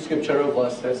always give scriptural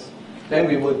verses. Then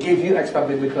we will give you extra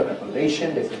biblical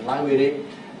revelation that's in line with it.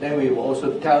 Then we will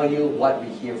also tell you what we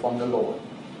hear from the Lord.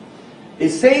 It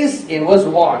says in verse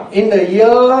 1, in the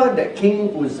year that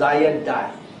King Uzziah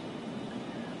died,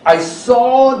 I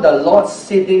saw the Lord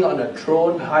sitting on a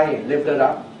throne high and lifted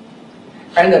up,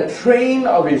 and the train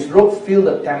of his robe filled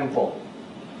the temple.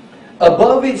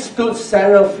 Above it stood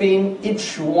seraphim,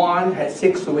 each one had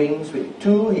 6 wings. With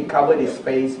 2 he covered his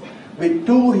face, with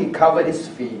 2 he covered his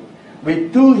feet,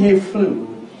 with 2 he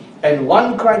flew, and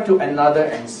one cried to another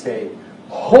and said,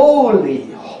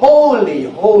 Holy, holy,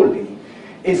 holy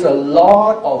is the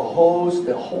Lord of hosts,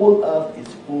 the whole earth is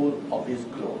full of his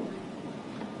glory.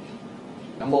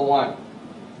 Number 1,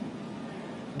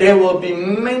 there will be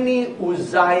many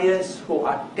Uzziahs who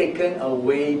are taken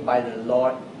away by the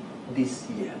Lord this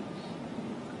year.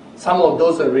 Some of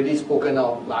those are already spoken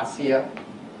of last year.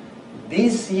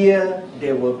 This year,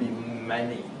 there will be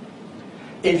many.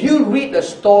 If you read the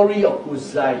story of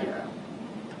Uzziah,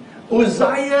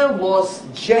 Uzziah was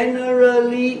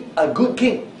generally a good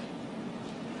king.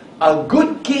 A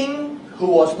good king who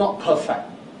was not perfect.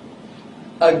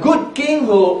 A good king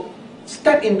who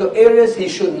stepped into areas he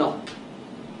should not.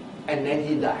 And then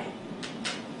he died.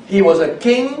 He was a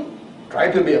king,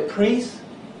 tried to be a priest,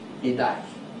 he died.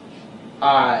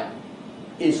 And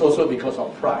it's also because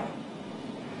of pride.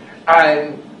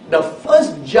 And the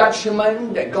first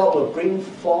judgment that God will bring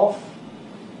forth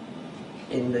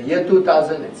in the year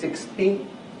 2016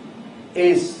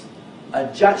 is a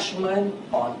judgment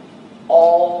on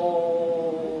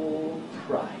all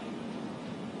pride.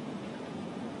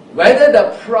 Whether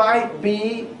the pride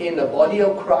be in the body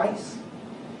of Christ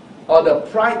or the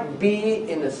pride be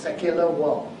in the secular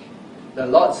world, the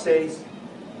Lord says,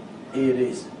 it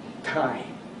is time.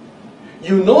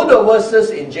 You know the verses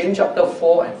in James chapter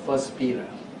 4 and 1 Peter.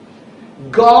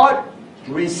 God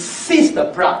resists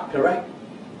the proud, correct?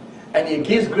 And He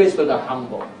gives grace to the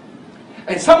humble.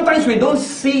 And sometimes we don't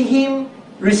see Him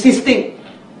resisting.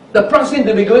 The proud seems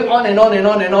to be going on and on and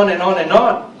on and on and on and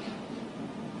on.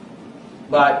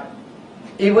 But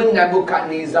even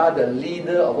Nebuchadnezzar, the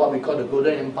leader of what we call the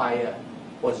Golden Empire,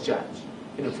 was judged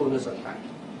in the fullness of time.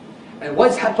 And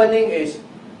what's happening is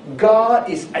God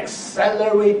is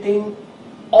accelerating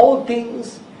all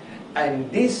things, and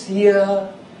this year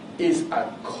is a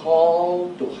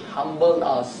call to humble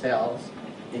ourselves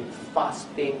in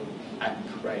fasting and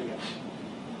prayer.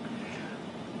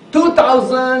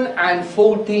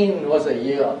 2014 was a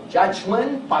year of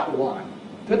judgment, part 1.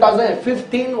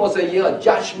 2015 was a year of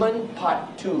judgment,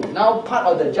 part 2. Now part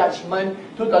of the judgment,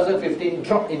 2015,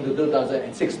 dropped into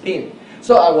 2016.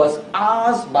 So I was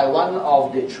asked by one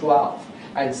of the 12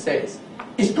 and says,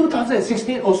 is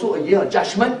 2016 also a year of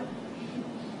judgment?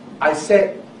 I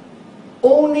said,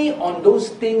 only on those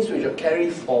things which are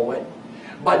carried forward.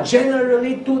 But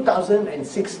generally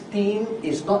 2016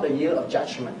 is not a year of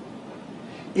judgment.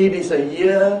 It is a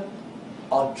year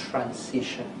of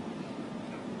transition.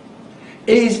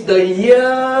 It is the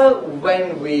year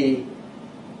when we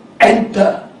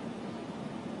enter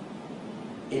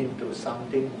into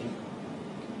something new.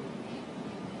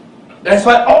 That's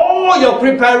why all your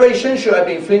preparation should have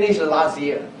been finished last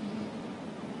year.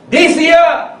 This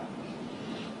year,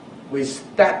 we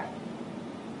step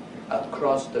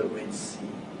across the Red Sea.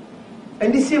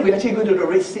 And this year we actually go to the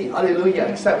Red Sea. Hallelujah.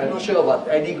 Except I'm not sure about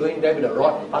Eddie going there with a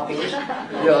rod parting.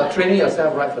 You're training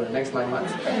yourself right for the next 9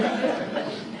 months.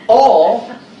 Or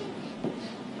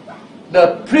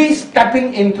the priest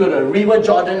stepping into the river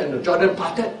Jordan and the Jordan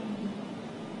parted.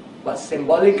 But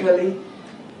symbolically,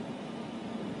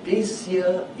 this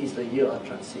year is the year of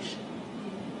transition.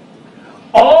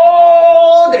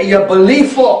 All that you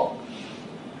believe for,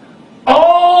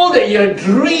 all that you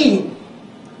dream,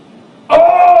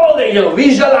 all that you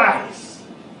visualize,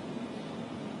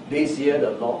 this year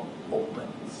the Lord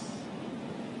opens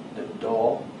the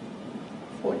door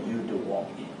for you to walk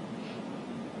in.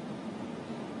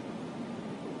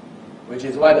 Which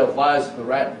is why the verse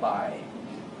read by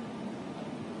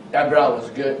Deborah was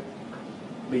good.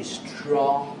 Be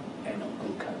strong and of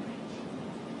good courage.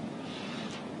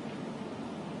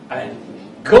 and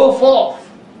go forth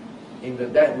into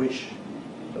that which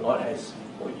the Lord has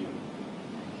for you.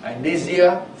 And this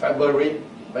year, February,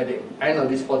 by the end of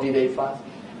this 40-day fast,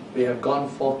 we have gone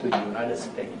forth to the United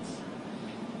States.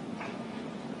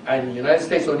 And the United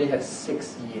States only has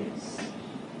 6 years.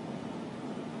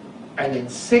 And in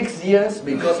 6 years,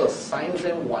 because of signs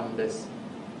and wonders,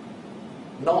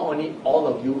 not only all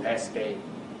of USA,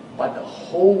 but the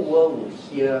whole world will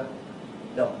hear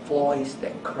the voice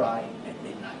that cried at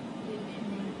midnight.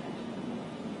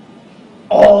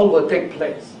 All will take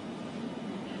place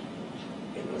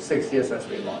in the 6 years as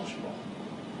we launch more.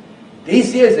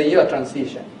 This year is the year of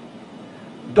transition.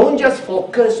 Don't just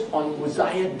focus on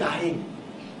Uzziah dying,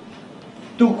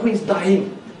 2 queens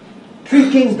dying,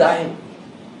 3 kings dying,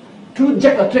 2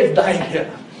 jack of trades dying here.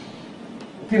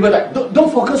 People like,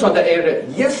 don't focus on that area.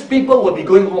 Yes, people will be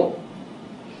going home.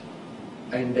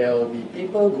 And there will be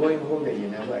people going home that you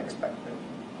never expected.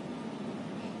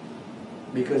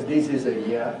 Because this is a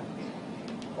year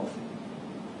of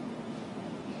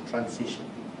transition.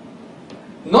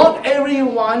 Not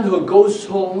everyone who goes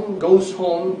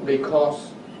home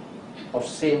because of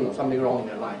sin or something wrong in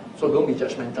their life. So don't be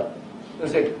judgmental. Don't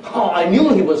say, oh, I knew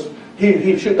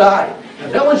he should die.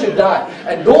 And that one should die.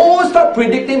 And don't start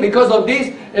predicting because of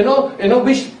this,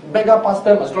 which mega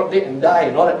pastor must drop dead and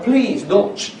die and all that. Please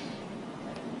don't.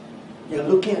 You're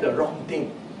looking at the wrong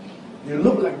thing. You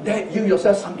look like that, you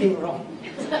yourself something wrong.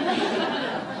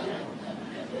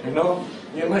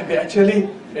 You might be actually,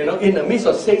 in the midst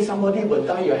of saying somebody will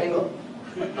die, you hang up.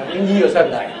 I mean, you yourself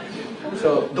die.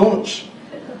 So don't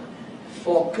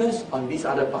focus on this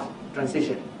other part,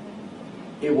 transition.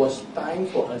 It was time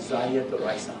for Uzziah to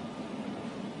rise up.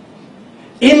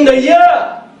 In the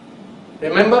year,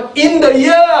 remember, in the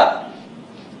year,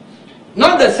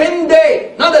 not the same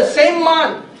day, not the same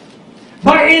month,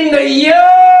 but in the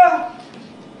year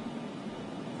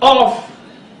of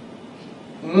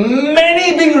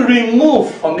many being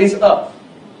removed from this earth,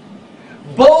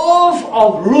 both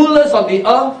of rulers of the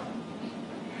earth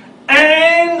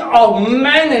and of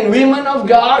men and women of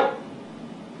God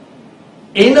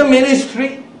in the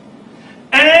ministry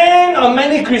and of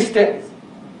many Christians.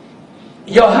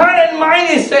 Your heart and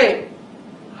mind is saying,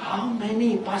 how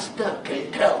many pastors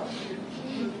can tell?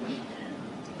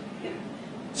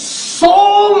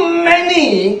 So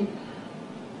many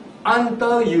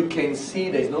until you can see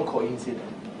there's no coincidence.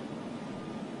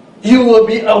 You will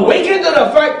be awakened to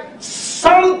the fact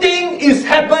something is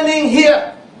happening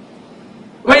here.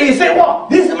 When you say, wow,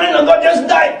 this man of God just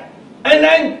died. And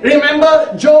then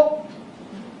remember Job?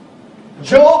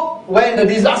 Job, when the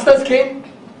disasters came,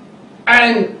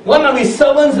 and one of his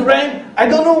servants ran, I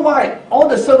don't know why, all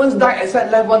the servants died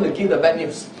except left one to give the bad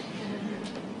news.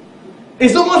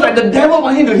 It's almost like the devil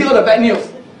wanted him to hear the bad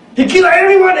news. He killed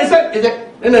everyone except,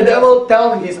 then the devil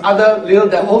tell his other little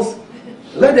devils,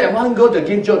 let that one go to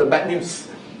give Job the bad news.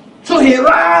 So he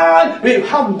ran with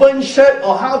half burnt shirt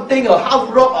or half thing or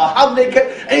half rock or half naked,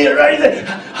 and he ran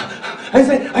and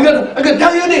said, I got to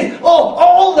tell you this. Oh,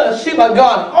 all the sheep are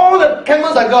gone, all the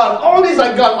camels are gone, all these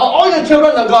are gone, all your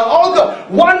children are gone, all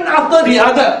gone, one after the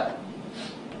other.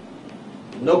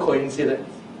 No coincidence.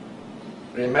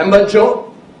 Remember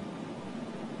Job?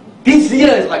 This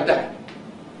year is like that.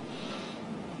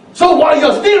 So while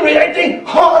you're still reacting,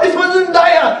 oh, this person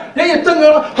died, then you turn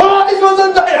around, oh, this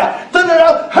person died, turn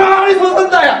around, oh, this person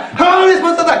died, oh, this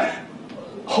person died.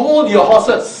 Hold your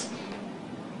horses.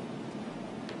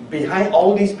 Behind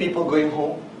all these people going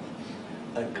home,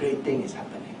 a great thing is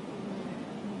happening.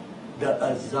 The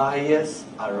Uzziahs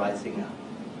are rising up.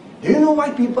 Do you know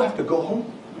why people have to go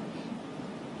home?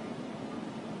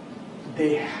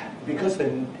 Because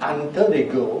until they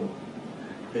go,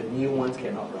 the new ones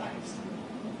cannot rise.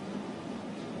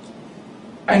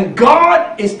 And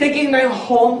God is taking them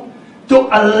home to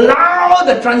allow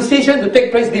the transition to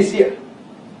take place this year.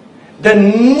 The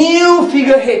new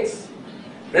figureheads.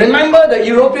 Remember the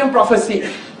European prophecy.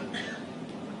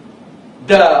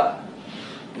 The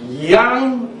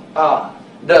young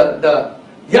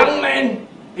man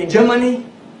in Germany,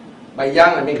 by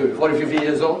young I mean 40, 50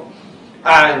 years old,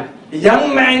 and the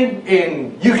young man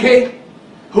in UK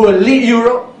who will lead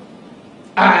Europe,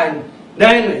 and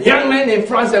then a young man in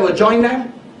France that will join them.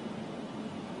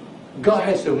 God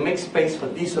has to make space for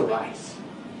this to rise.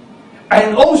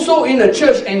 And also in the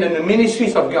church and in the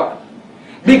ministries of God.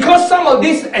 Because some of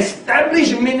these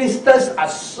established ministers are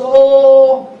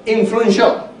so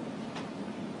influential.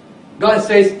 God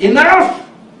says, enough!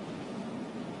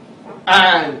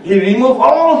 And He removed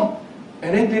all.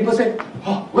 And then people say,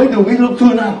 oh, where do we look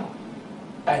to now?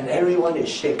 And everyone is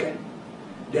shaken.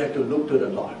 They have to look to the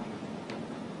Lord.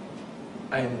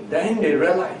 And then they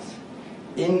realize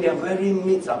in their very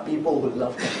midst are people who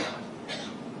love God.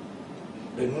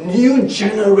 The new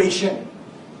generation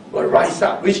will rise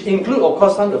up, which include, of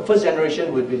course, some of the first generation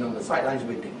who have been on the sidelines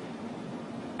waiting.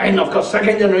 And of course,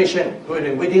 second generation who have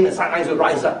been waiting the sidelines will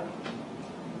rise up.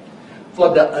 For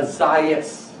the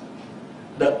Uzziahs,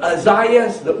 the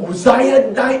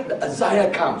Uzziah died, the Uzziah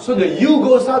comes. So the U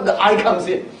goes out, the I comes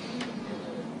in.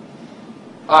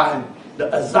 And the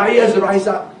Uzziahs rise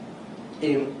up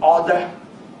in order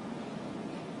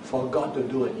for God to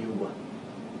do a new work.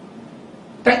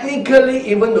 Technically,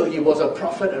 even though he was a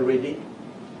prophet already,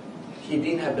 he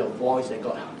didn't have the voice that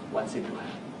God wants him to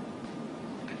have.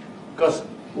 Because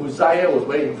Uzziah was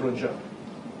very influential.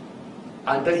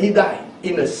 Until he died,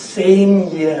 in the same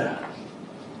year,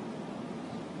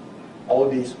 all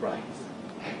these rise.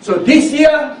 So this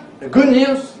year, the good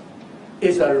news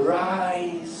is a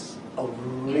rise of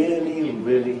really,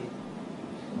 really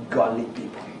godly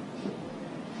people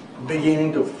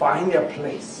beginning to find their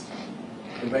place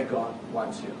where God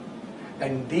wants you.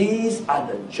 And these are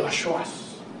the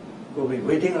Joshuas who will be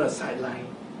waiting on the sideline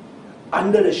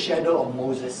under the shadow of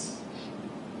Moses.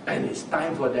 And it's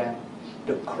time for them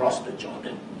to cross the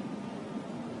Jordan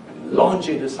and launch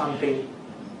into something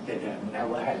that they have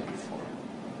never had before.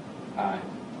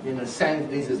 In a sense,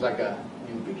 this is like a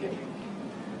new beginning.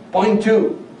 Point 2.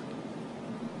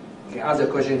 You can ask the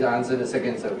question to answer the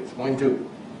second service. Point 2.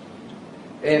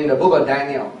 In the book of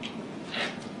Daniel.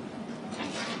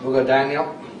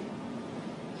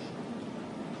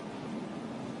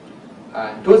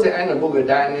 Towards the end of the book of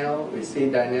Daniel, we see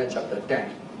Daniel chapter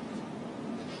 10.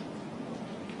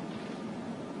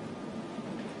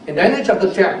 In Daniel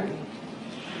chapter 10,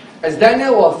 as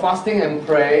Daniel was fasting and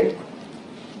praying,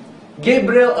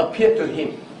 Gabriel appeared to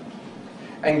him.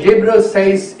 And Gabriel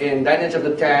says in Daniel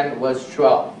chapter 10, verse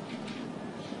 12,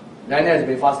 Daniel has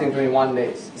been fasting 21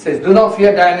 days. He says, "Do not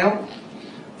fear, Daniel,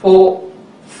 for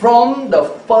from the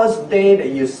first day that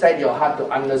you set your heart to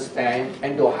understand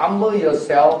and to humble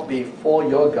yourself before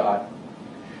your God,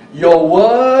 your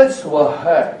words were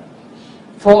heard.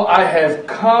 For I have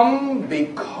come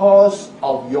because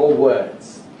of your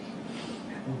words.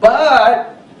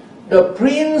 But the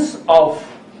prince of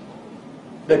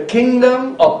the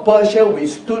kingdom of Persia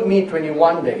withstood me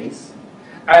 21 days.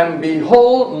 And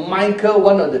behold, Michael,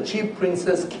 one of the chief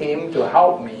princes, came to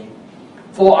help me.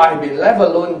 For I have been left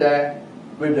alone there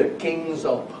with the kings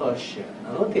of Persia."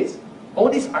 Now notice, all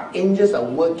these angels are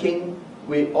working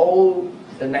with all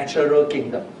the natural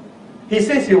kingdom. He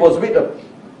says he was with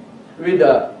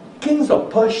the kings of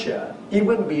Persia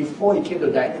even before he came to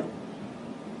Daniel.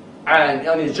 And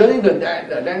on his journey to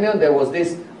Daniel, there was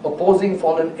this opposing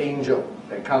fallen angel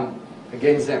that come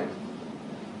against them.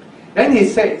 Then he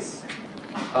says,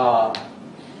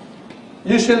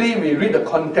 usually we read the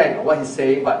content of what he's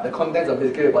saying, but the contents are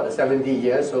basically about the 70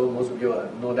 years, so most of you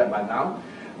know that by now.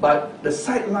 But the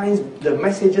sidelines, the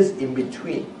messages in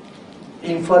between,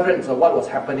 inference of what was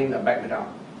happening in the background.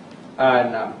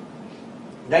 And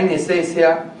then he says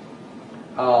here,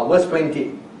 verse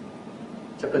 20,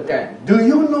 chapter 10, "Do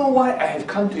you know why I have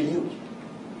come to you?"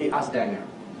 He asked Daniel.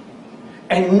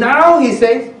 And now he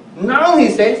says,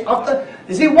 after,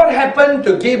 you see what happened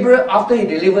to Gabriel after he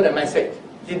delivered the message?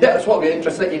 See, that's what we're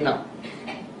interested in now.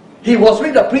 He was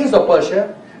with the prince of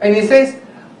Persia, and he says,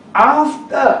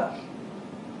 after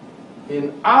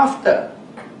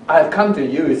I have come to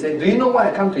you, he said, "Do you know why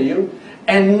I come to you?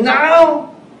 And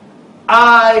now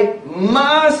I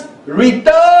must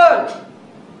return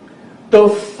to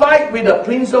fight with the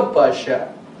prince of Persia.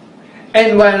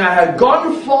 And when I have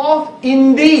gone forth,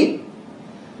 indeed,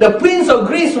 the prince of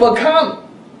Greece will come.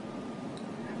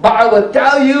 But I will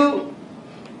tell you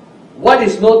what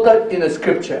is noted in the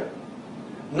scripture.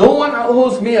 No one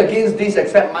upholds me against this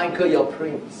except Michael, your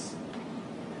prince."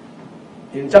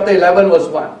 In chapter 11, verse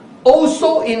 1.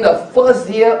 "Also in the first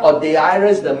year of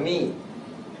Darius the Mede,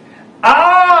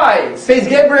 I," says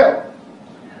Gabriel,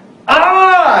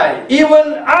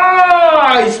 even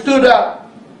I stood up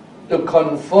to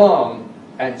confirm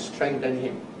and strengthen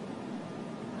him."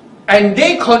 And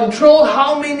they control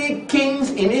how many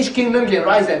kings in each kingdom can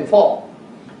rise and fall.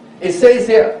 It says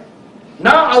here,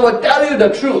 "Now I will tell you the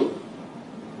truth.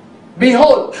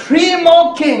 Behold, 3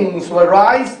 more kings will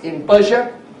rise in Persia,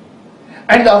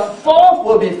 and the 4th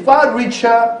will be far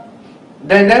richer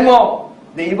than them all."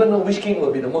 They even know which king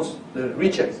will be the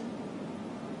richest.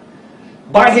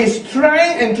 "By his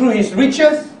strength and through his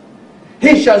riches,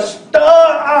 he shall stir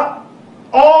up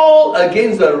all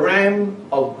against the realm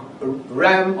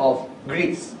of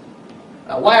Greece."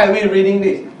 Now, why are we reading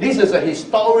this? This is a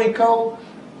historical,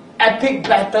 epic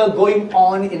battle going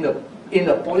on in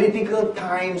the political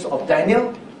times of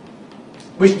Daniel.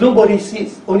 which nobody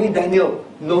sees. Only Daniel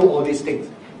knows all these things.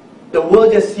 The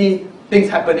world just sees things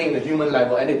happening in the human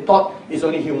level, and they thought it's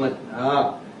only human.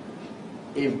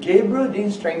 If Gabriel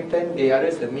didn't strengthen the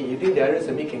others and me, you think the others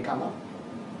and me can come up?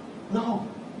 No.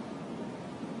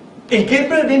 If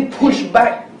Gabriel didn't push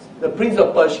back the prince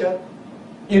of Persia,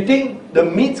 you think the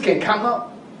Medes can come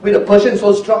up with the Persians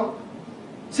so strong?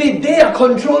 See, they are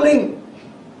controlling.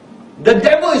 The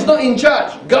devil is not in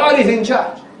charge. God is in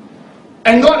charge.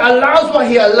 And God allows what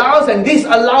He allows and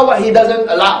disallows what He doesn't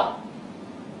allow.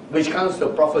 Which comes to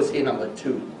prophecy number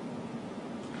 2.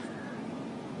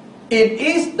 It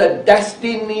is the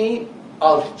destiny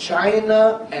of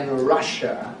China and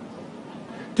Russia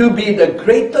to be the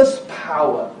greatest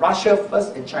power, Russia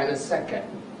first and China second,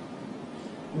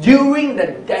 during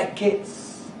the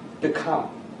decades to come.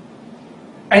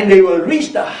 And they will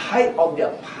reach the height of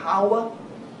their power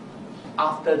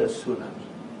after the tsunami,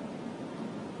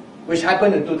 which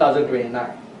happened in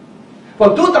 2029.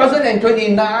 From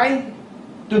 2029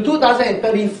 to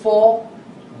 2034,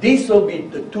 these will be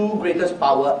the 2 greatest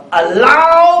powers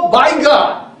allowed by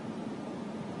God.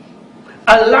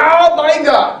 Allowed by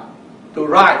God to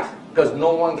rise, because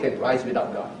no one can rise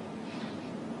without God.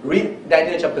 Read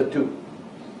Daniel chapter 2.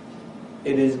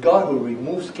 It is God who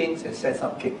removes kings and sets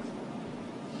up kings.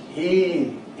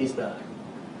 He is the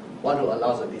one who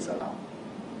allows and disallows.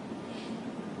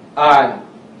 And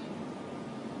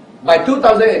by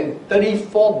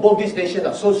 2034, both these nations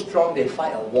are so strong they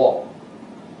fight a war.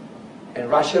 And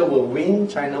Russia will win,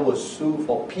 China will sue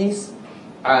for peace,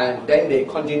 and then they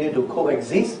continue to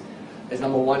coexist as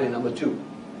number 1 and number 2.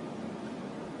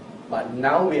 But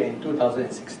now we are in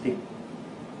 2016.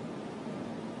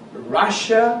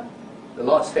 Russia, the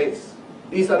Lord says,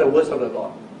 these are the words of the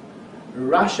Lord.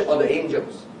 Russia, or the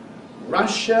angels,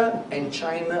 Russia and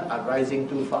China are rising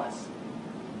too fast.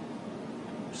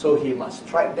 So He must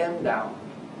strike them down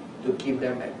to keep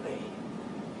them at bay.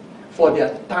 For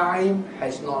their time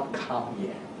has not come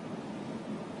yet.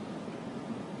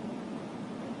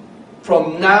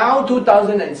 From now,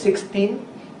 2016,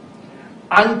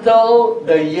 until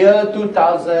the year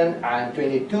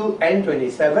 2022 and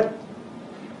 27,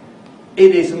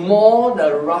 it is more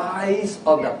the rise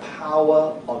of the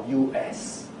power of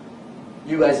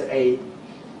USA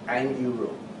and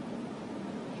Europe.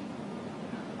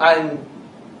 And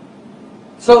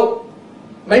so,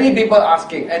 many people are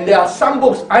asking, and there are some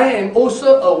books, I am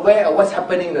also aware of what's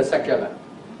happening in the secular.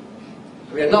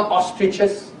 We are not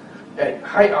ostriches that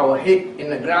hide our head in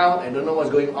the ground and don't know what's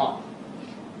going on.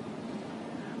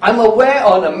 I'm aware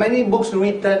of the many books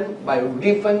written by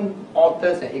different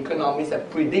authors and economists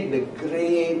that predict the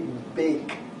great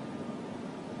big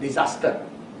disaster,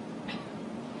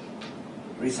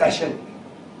 recession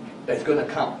that's going to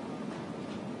come.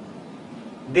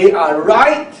 They are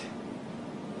right,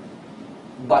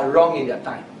 but wrong in their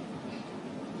time.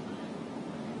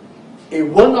 It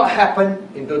will not happen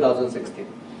in 2016.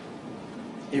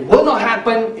 It will not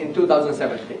happen in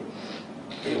 2017.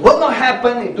 It will not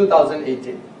happen in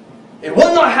 2018. It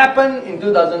will not happen in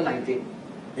 2019.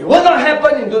 It will not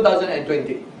happen in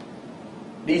 2020.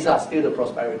 These are still the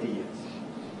prosperity years.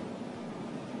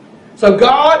 So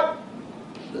God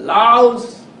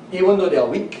allows, even though they are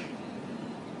weak,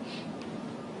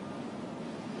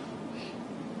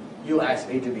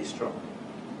 USA to be strong.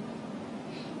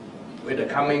 With the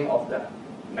coming of the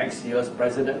next year's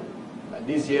president,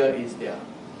 this year is their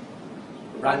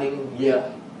running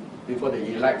year before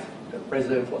they elect the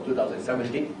president for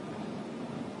 2017.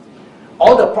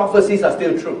 All the prophecies are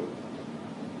still true.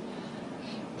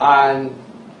 And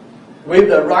with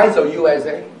the rise of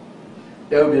USA,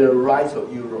 there will be the rise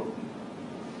of Europe.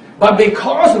 But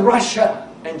because Russia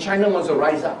and China wants to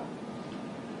rise up,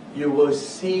 you will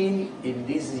see in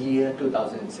this year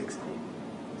 2016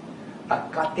 a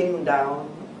cutting down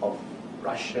of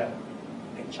Russia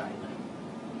and China.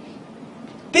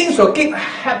 Things will keep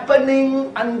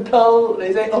happening until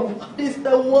they say, oh, what is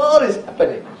the world is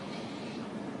happening?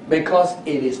 Because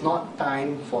it is not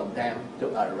time for them to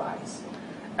arise.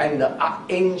 And the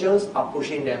archangels are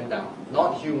pushing them down,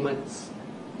 not humans,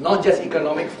 not just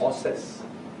economic forces.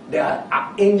 There are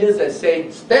archangels that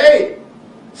say, stay,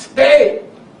 stay.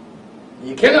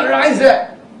 You cannot rise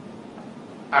there.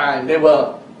 And they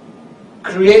will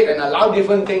create and allow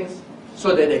different things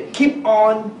so that they keep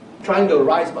on trying to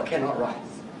rise but cannot rise.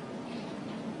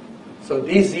 So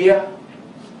this year,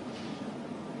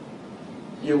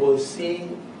 you will see,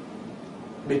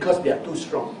 because they are too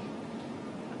strong,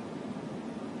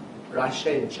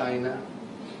 Russia and China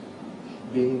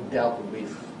being dealt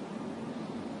with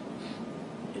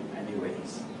in many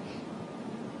ways.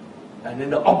 And then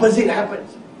the opposite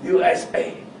happens.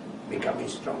 USA becoming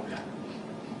stronger.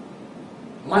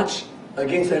 much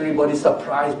against everybody's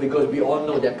surprise, because we all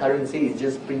know that currency is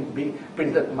just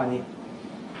printed money.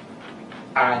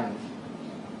 And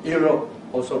Europe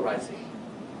also rising.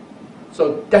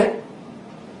 So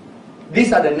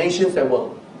these are the nations that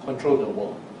will control the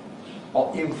world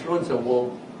or influence the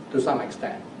world to some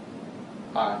extent.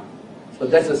 So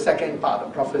that's the second part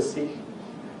of prophecy.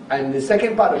 And the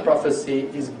second part of prophecy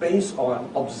is based on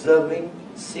observing,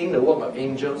 seeing the work of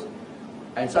angels,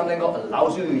 and something God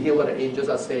allows you to hear what the angels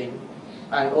are saying,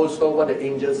 and also what the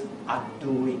angels are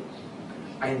doing.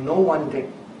 I know one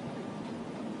thing.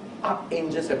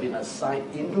 Archangels have been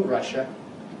assigned into Russia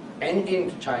and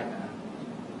into China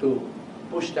to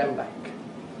push them back.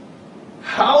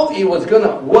 How it was going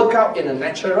to work out in the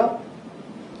natural,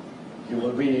 you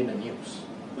will read in the news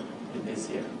in this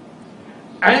year.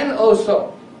 And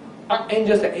also,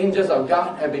 archangels, the angels of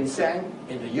God, have been sent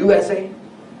in the USA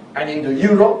and into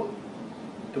Europe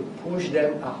to push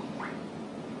them up,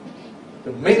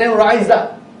 to make them rise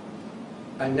up.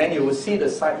 And then you will see the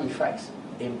side effects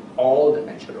in all the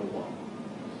natural world.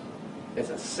 There's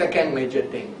a second major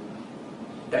thing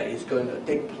that is going to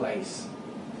take place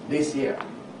this year.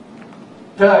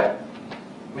 Third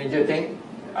major thing,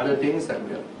 other things that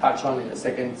we'll touch on in the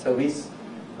second service.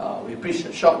 We preached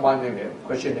a short one, maybe a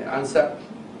question and answer.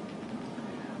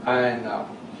 And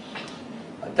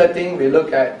third thing, we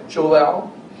look at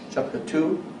Joel chapter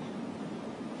 2.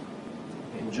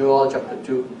 In Joel chapter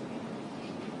 2.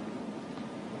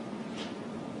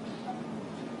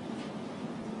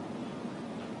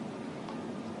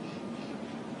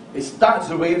 It starts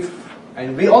with,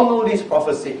 and we all know this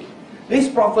prophecy. This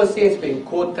prophecy has been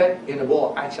quoted in the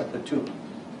book of Acts chapter 2.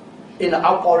 In the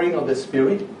outpouring of the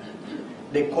Spirit,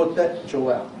 they quoted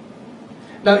Joel.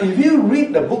 Now, if you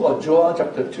read the book of Joel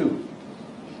chapter 2,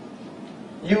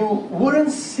 you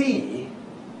wouldn't see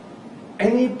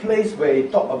any place where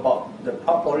it talk about the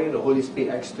outpouring of the Holy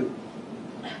Spirit, Acts 2.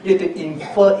 You have to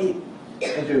infer it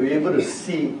and to be able to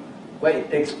see where it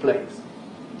takes place.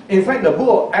 In fact, the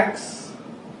book of Acts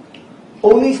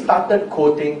only started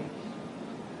quoting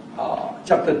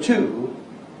chapter 2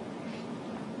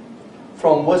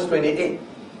 from verse 28.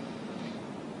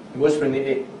 Verse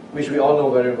 28, which we all know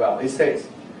very well. It says,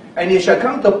 "And it shall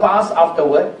come to pass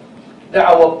afterward that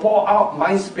I will pour out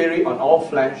my spirit on all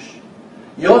flesh.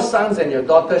 Your sons and your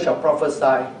daughters shall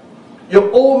prophesy.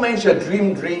 Your old men shall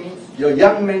dream dreams. Your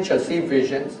young men shall see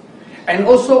visions. And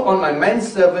also on my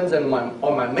manservants and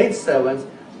on my maidservants,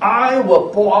 I will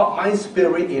pour out my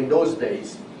spirit in those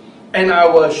days. And I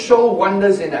will show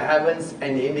wonders in the heavens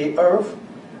and in the earth,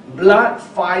 blood,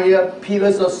 fire,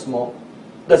 pillars of smoke.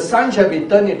 The sun shall be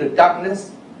turned into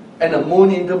darkness and the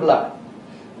moon into blood,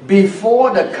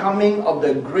 before the coming of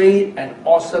the great and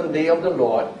awesome day of the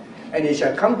Lord. And it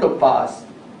shall come to pass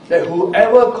that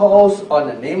whoever calls on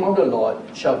the name of the Lord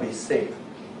shall be saved.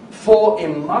 For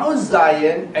in Mount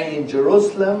Zion and in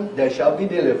Jerusalem there shall be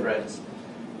deliverance,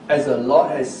 as the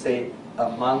Lord has said,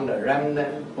 among the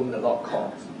remnant whom the Lord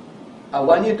calls." I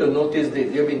want you to notice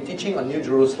this. You've been teaching on New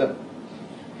Jerusalem.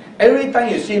 Every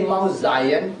time you see Mount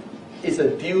Zion, it's a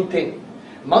due thing.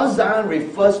 Mount Zion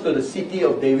refers to the city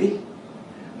of David.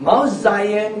 Mount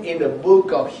Zion in the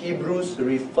book of Hebrews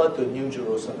refers to New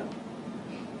Jerusalem.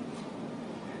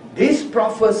 This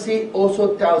prophecy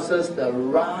also tells us the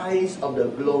rise of the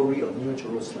glory of New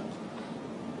Jerusalem.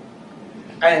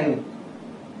 And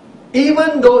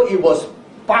even though it was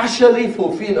partially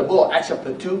fulfilled in the book of Acts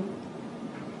chapter 2,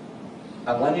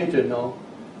 I want you to know,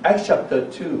 Acts chapter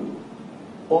 2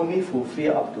 only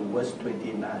fulfilled up to verse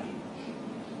 29.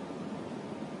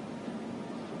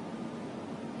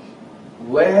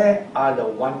 Where are the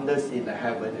wonders in the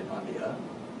heaven and on the earth?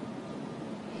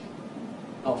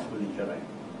 Not fully correct.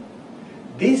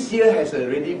 This year has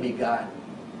already begun.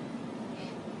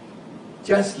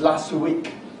 Just last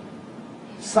week,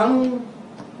 some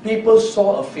people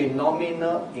saw a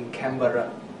phenomenon in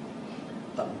Canberra.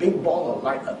 A big ball of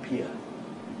light appeared.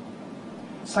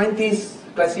 Scientists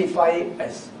classify it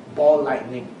as ball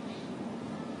lightning.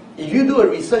 If you do a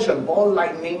research on ball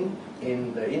lightning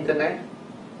in the internet,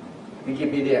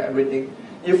 Wikipedia, everything,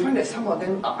 you find that some of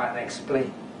them are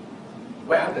unexplained.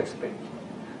 Well, how to explain?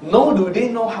 Nor do they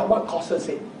know what causes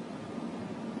it.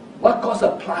 What causes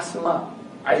a plasma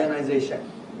ionization?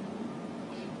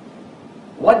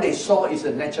 What they saw is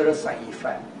a natural side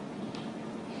effect.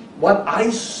 What I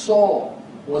saw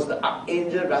was the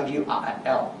Archangel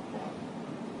Raphael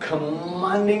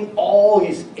commanding all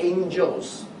his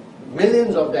angels,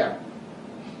 millions of them,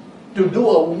 to do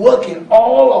a work in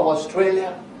all of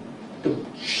Australia to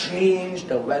change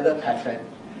the weather pattern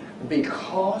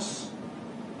because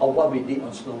of what we did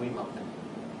on Snowy Mountain.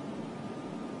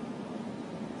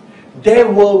 there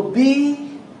will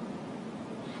be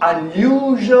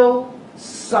unusual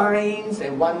signs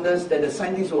and wonders that the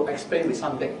scientists will explain with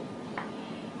something.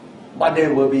 But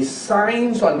there will be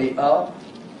signs on the earth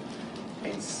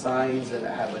and signs in the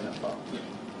heaven above.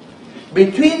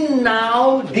 Between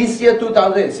now, this year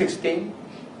 2016,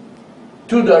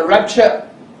 to the rapture,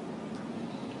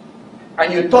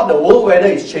 and you thought the world weather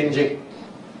is changing,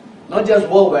 not just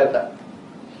world weather,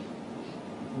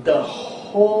 the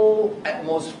whole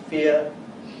atmosphere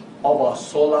of our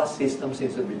solar system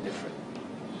seems to be different.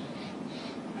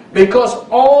 Because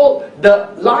all the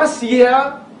last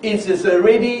year it is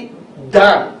already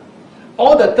done.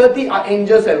 All the 30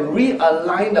 archangels have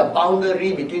realigned the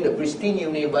boundary between the pristine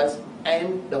universe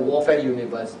and the warfare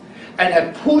universe, and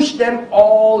have pushed them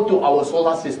all to our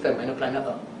solar system and the planet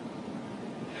Earth.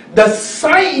 The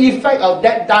side effect of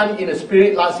that done in the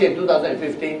spirit last year in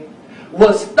 2015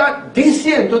 will start this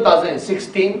year in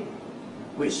 2016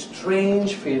 with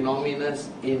strange phenomena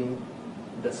in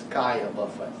the sky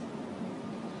above us.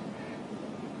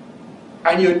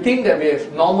 And you think that we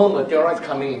have normal meteorites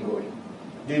coming and going.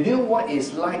 Do you know what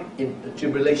it's like in the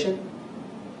tribulation?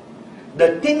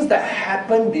 The things that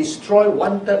happen destroy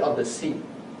 1/3 of the sea,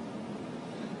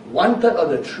 1/3 of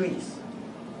the trees,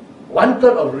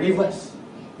 1/3 of rivers,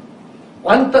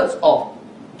 1/3 of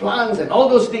plants and all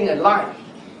those things in life.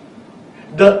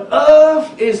 The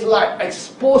earth is like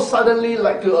exposed suddenly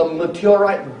like to a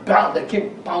meteorite belt that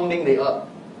keeps pounding the earth.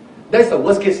 That's the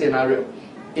worst case scenario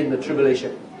in the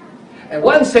tribulation. And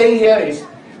what I'm saying here is,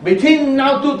 between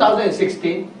now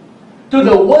 2016 to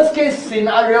the worst case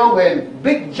scenario where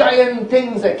big giant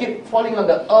things that keep falling on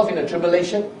the earth in the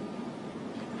tribulation,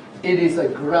 it is a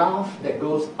graph that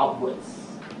goes upwards.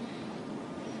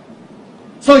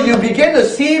 So you begin to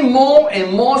see more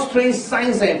and more strange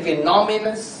signs and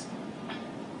phenomena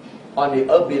on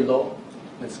the earth below,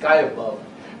 the sky above,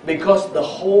 because the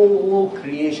whole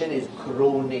creation is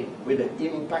groaning with the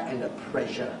impact and the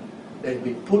pressure that has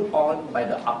been put on by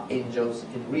the archangels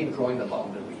in redrawing the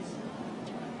boundaries.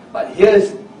 But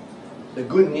here's the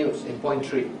good news in point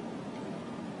 3.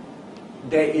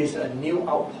 There is a new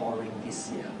outpouring this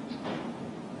year.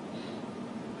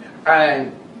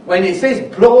 And when it says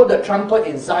blow the trumpet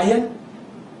in Zion,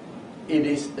 it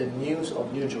is the news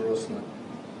of New Jerusalem.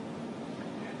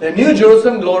 The New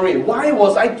Jerusalem glory. Why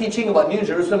was I teaching about New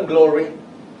Jerusalem glory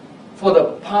for the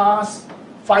past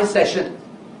 5 sessions?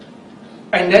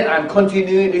 And then I'm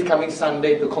continuing this coming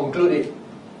Sunday to conclude it.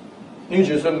 New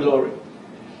Jerusalem glory.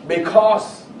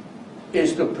 Because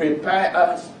it's to prepare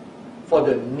us for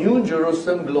the New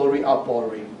Jerusalem glory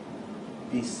outpouring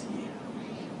this year.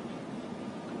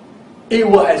 It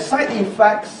will have side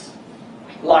effects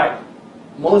like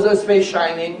Moses' face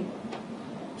shining,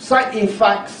 side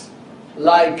effects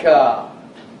like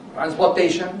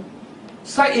transportation,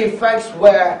 side effects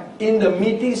where in the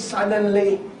meeting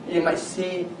suddenly you might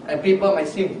see, and people might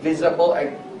see visible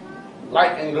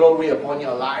light and glory upon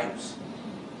your lives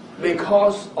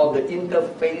because of the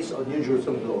interface of New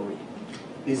Jerusalem glory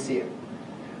this year.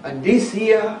 And this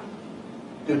year,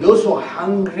 to those who are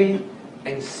hungry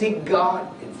and seek God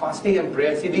in fasting and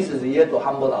prayer, see, this is the year to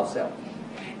humble ourselves.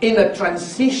 In a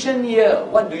transition year,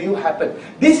 what do you happen?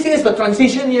 This year is the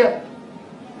transition year.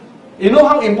 You know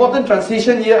how important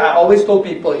transition year, I always told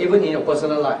people, even in your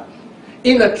personal life.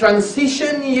 In a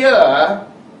transition year,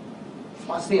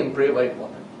 fasting and prayer very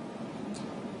important.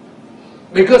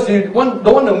 Because you don't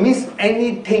want to miss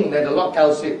anything that the Lord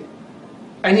tells you.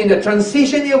 And in the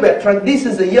transition year, this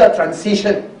is the year of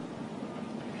transition.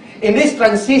 In this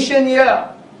transition year,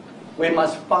 we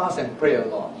must fast and pray a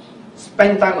lot.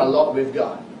 Spend time a lot with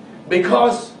God.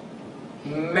 Because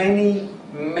many,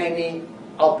 many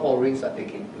outpourings are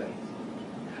taking place.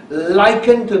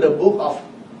 Likened to the book of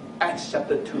Acts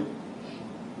chapter 2.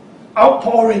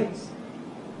 Outpourings.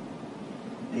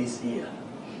 This year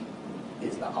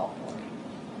is the outpouring.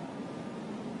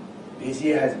 This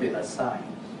year has been a sign.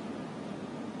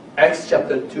 Acts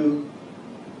chapter 2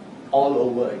 all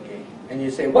over again. And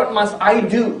you say, what must I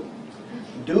do?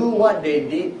 Do what they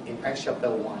did in Acts chapter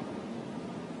 1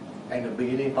 and the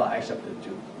beginning part of Acts chapter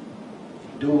 2.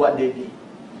 Do what they did.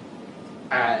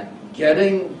 And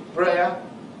getting prayer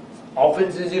as often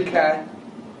as you can.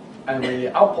 And when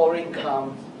the outpouring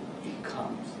comes, it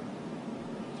comes.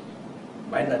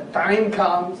 When the time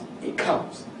comes, it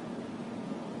comes.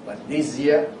 But this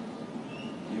year,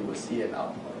 you will see an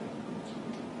outpouring.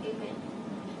 Amen.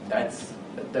 That's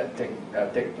that thing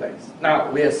that take place.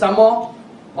 Now we have some more,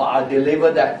 but I'll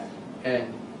deliver that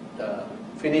and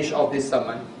finish off this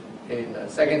sermon in the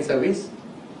second service,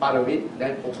 part of it,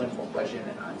 then open for question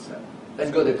and answer.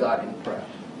 Let's go to God in prayer.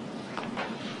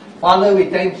 Father, we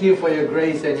thank you for your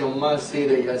grace and your mercy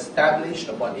that you established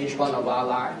upon each one of our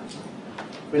lives.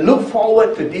 We look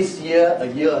forward to this year, a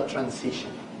year of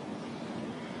transition.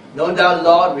 No doubt,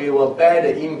 Lord, we will bear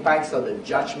the impacts of the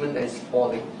judgment that is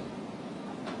falling.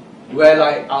 Where,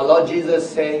 like our Lord Jesus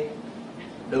said,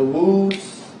 the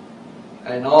wolves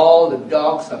and all the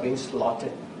dogs are being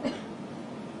slaughtered.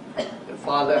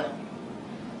 Father,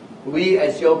 we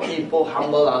as your people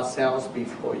humble ourselves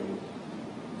before you.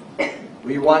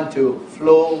 We want to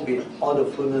flow with all the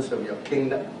fullness of your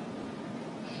kingdom.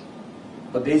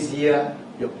 But this year,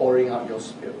 you're pouring out your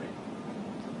Spirit.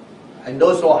 And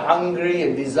those who are hungry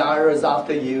and desirous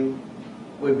after you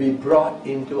will be brought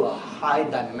into a high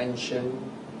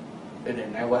dimension that they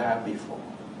never have before.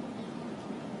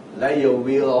 Let your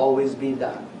will always be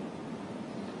done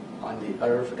on the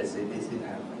earth as it is in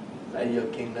heaven. Let your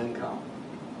kingdom come.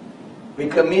 We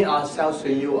commit ourselves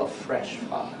to you afresh,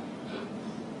 Father.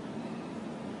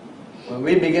 When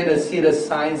we begin to see the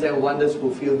signs and wonders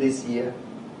fulfilled this year,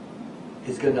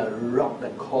 it's going to rock the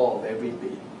core of every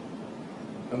being.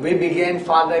 When we begin,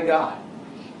 Father God,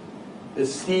 to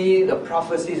see the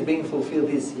prophecies being fulfilled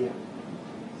this year,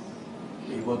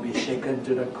 we will be shaken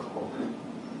to the core.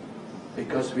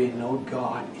 Because we know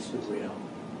God is real.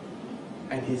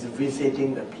 And He's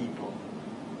visiting the people.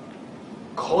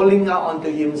 Calling out unto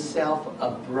Himself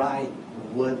a bride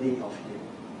worthy of Him.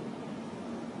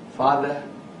 Father,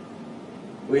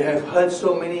 we have heard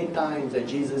so many times that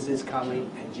Jesus is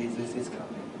coming and Jesus is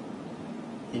coming.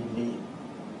 Indeed.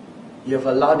 You have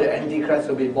allowed the Antichrist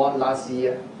to be born last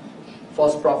year.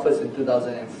 False prophets in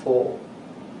 2004.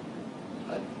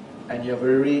 And you have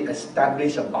already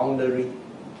established a boundary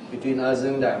between us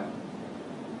and them.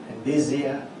 And this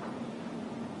year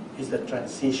is the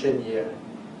transition year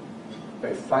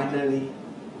where finally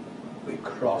we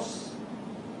cross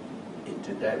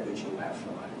into that which you have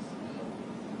for us.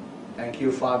 Thank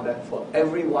you, Father, for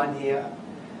everyone here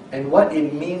and what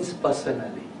it means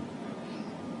personally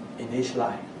in each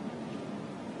life.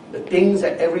 The things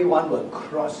that everyone will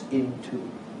cross into.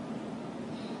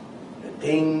 The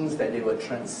things that they will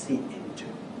transit into.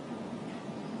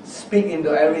 Speak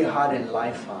into every heart and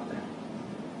life, Father,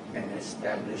 and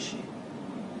establish it.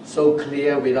 So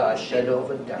clear without a shadow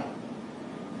of a doubt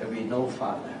that we know,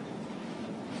 Father,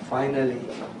 finally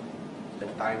the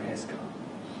time has come.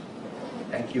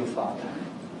 Thank you, Father.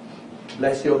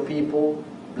 Bless your people,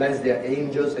 bless their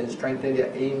angels and strengthen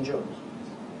their angels.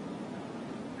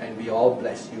 And we all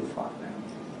bless you, Father,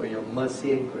 for your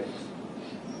mercy and grace.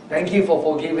 Thank you for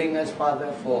forgiving us,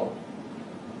 Father, for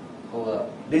our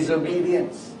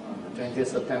disobedience on the 20th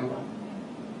September.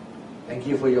 Thank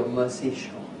you for your mercy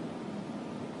shown.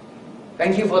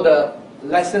 Thank you for the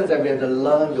lessons that we have to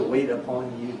learn to wait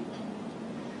upon you.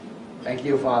 Thank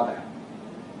you, Father.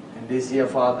 And this year,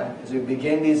 Father, as we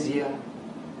begin this year,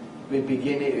 we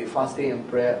begin it with fasting and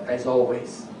prayer as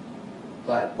always.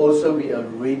 But also with a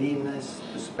readiness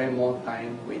to spend more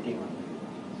time waiting on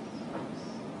you.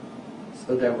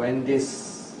 So that when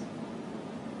this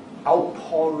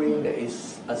outpouring that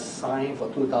is a sign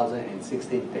for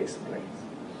 2016 takes place,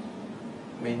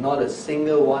 may not a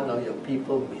single one of your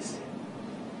people miss it.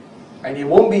 And it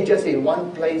won't be just in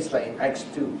one place like in Acts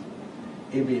 2.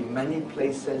 It will be in many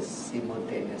places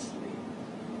simultaneously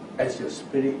as your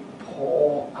Spirit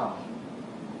pour out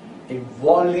in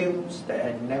volumes that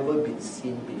had never been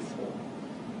seen before.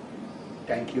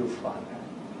 Thank you, Father.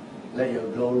 Let your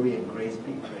glory and grace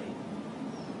be great,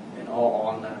 and all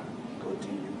honor go to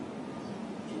you.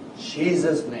 In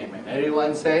Jesus' name. And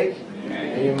everyone say,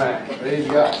 Amen. Amen. Praise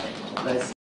God. Bless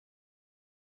you.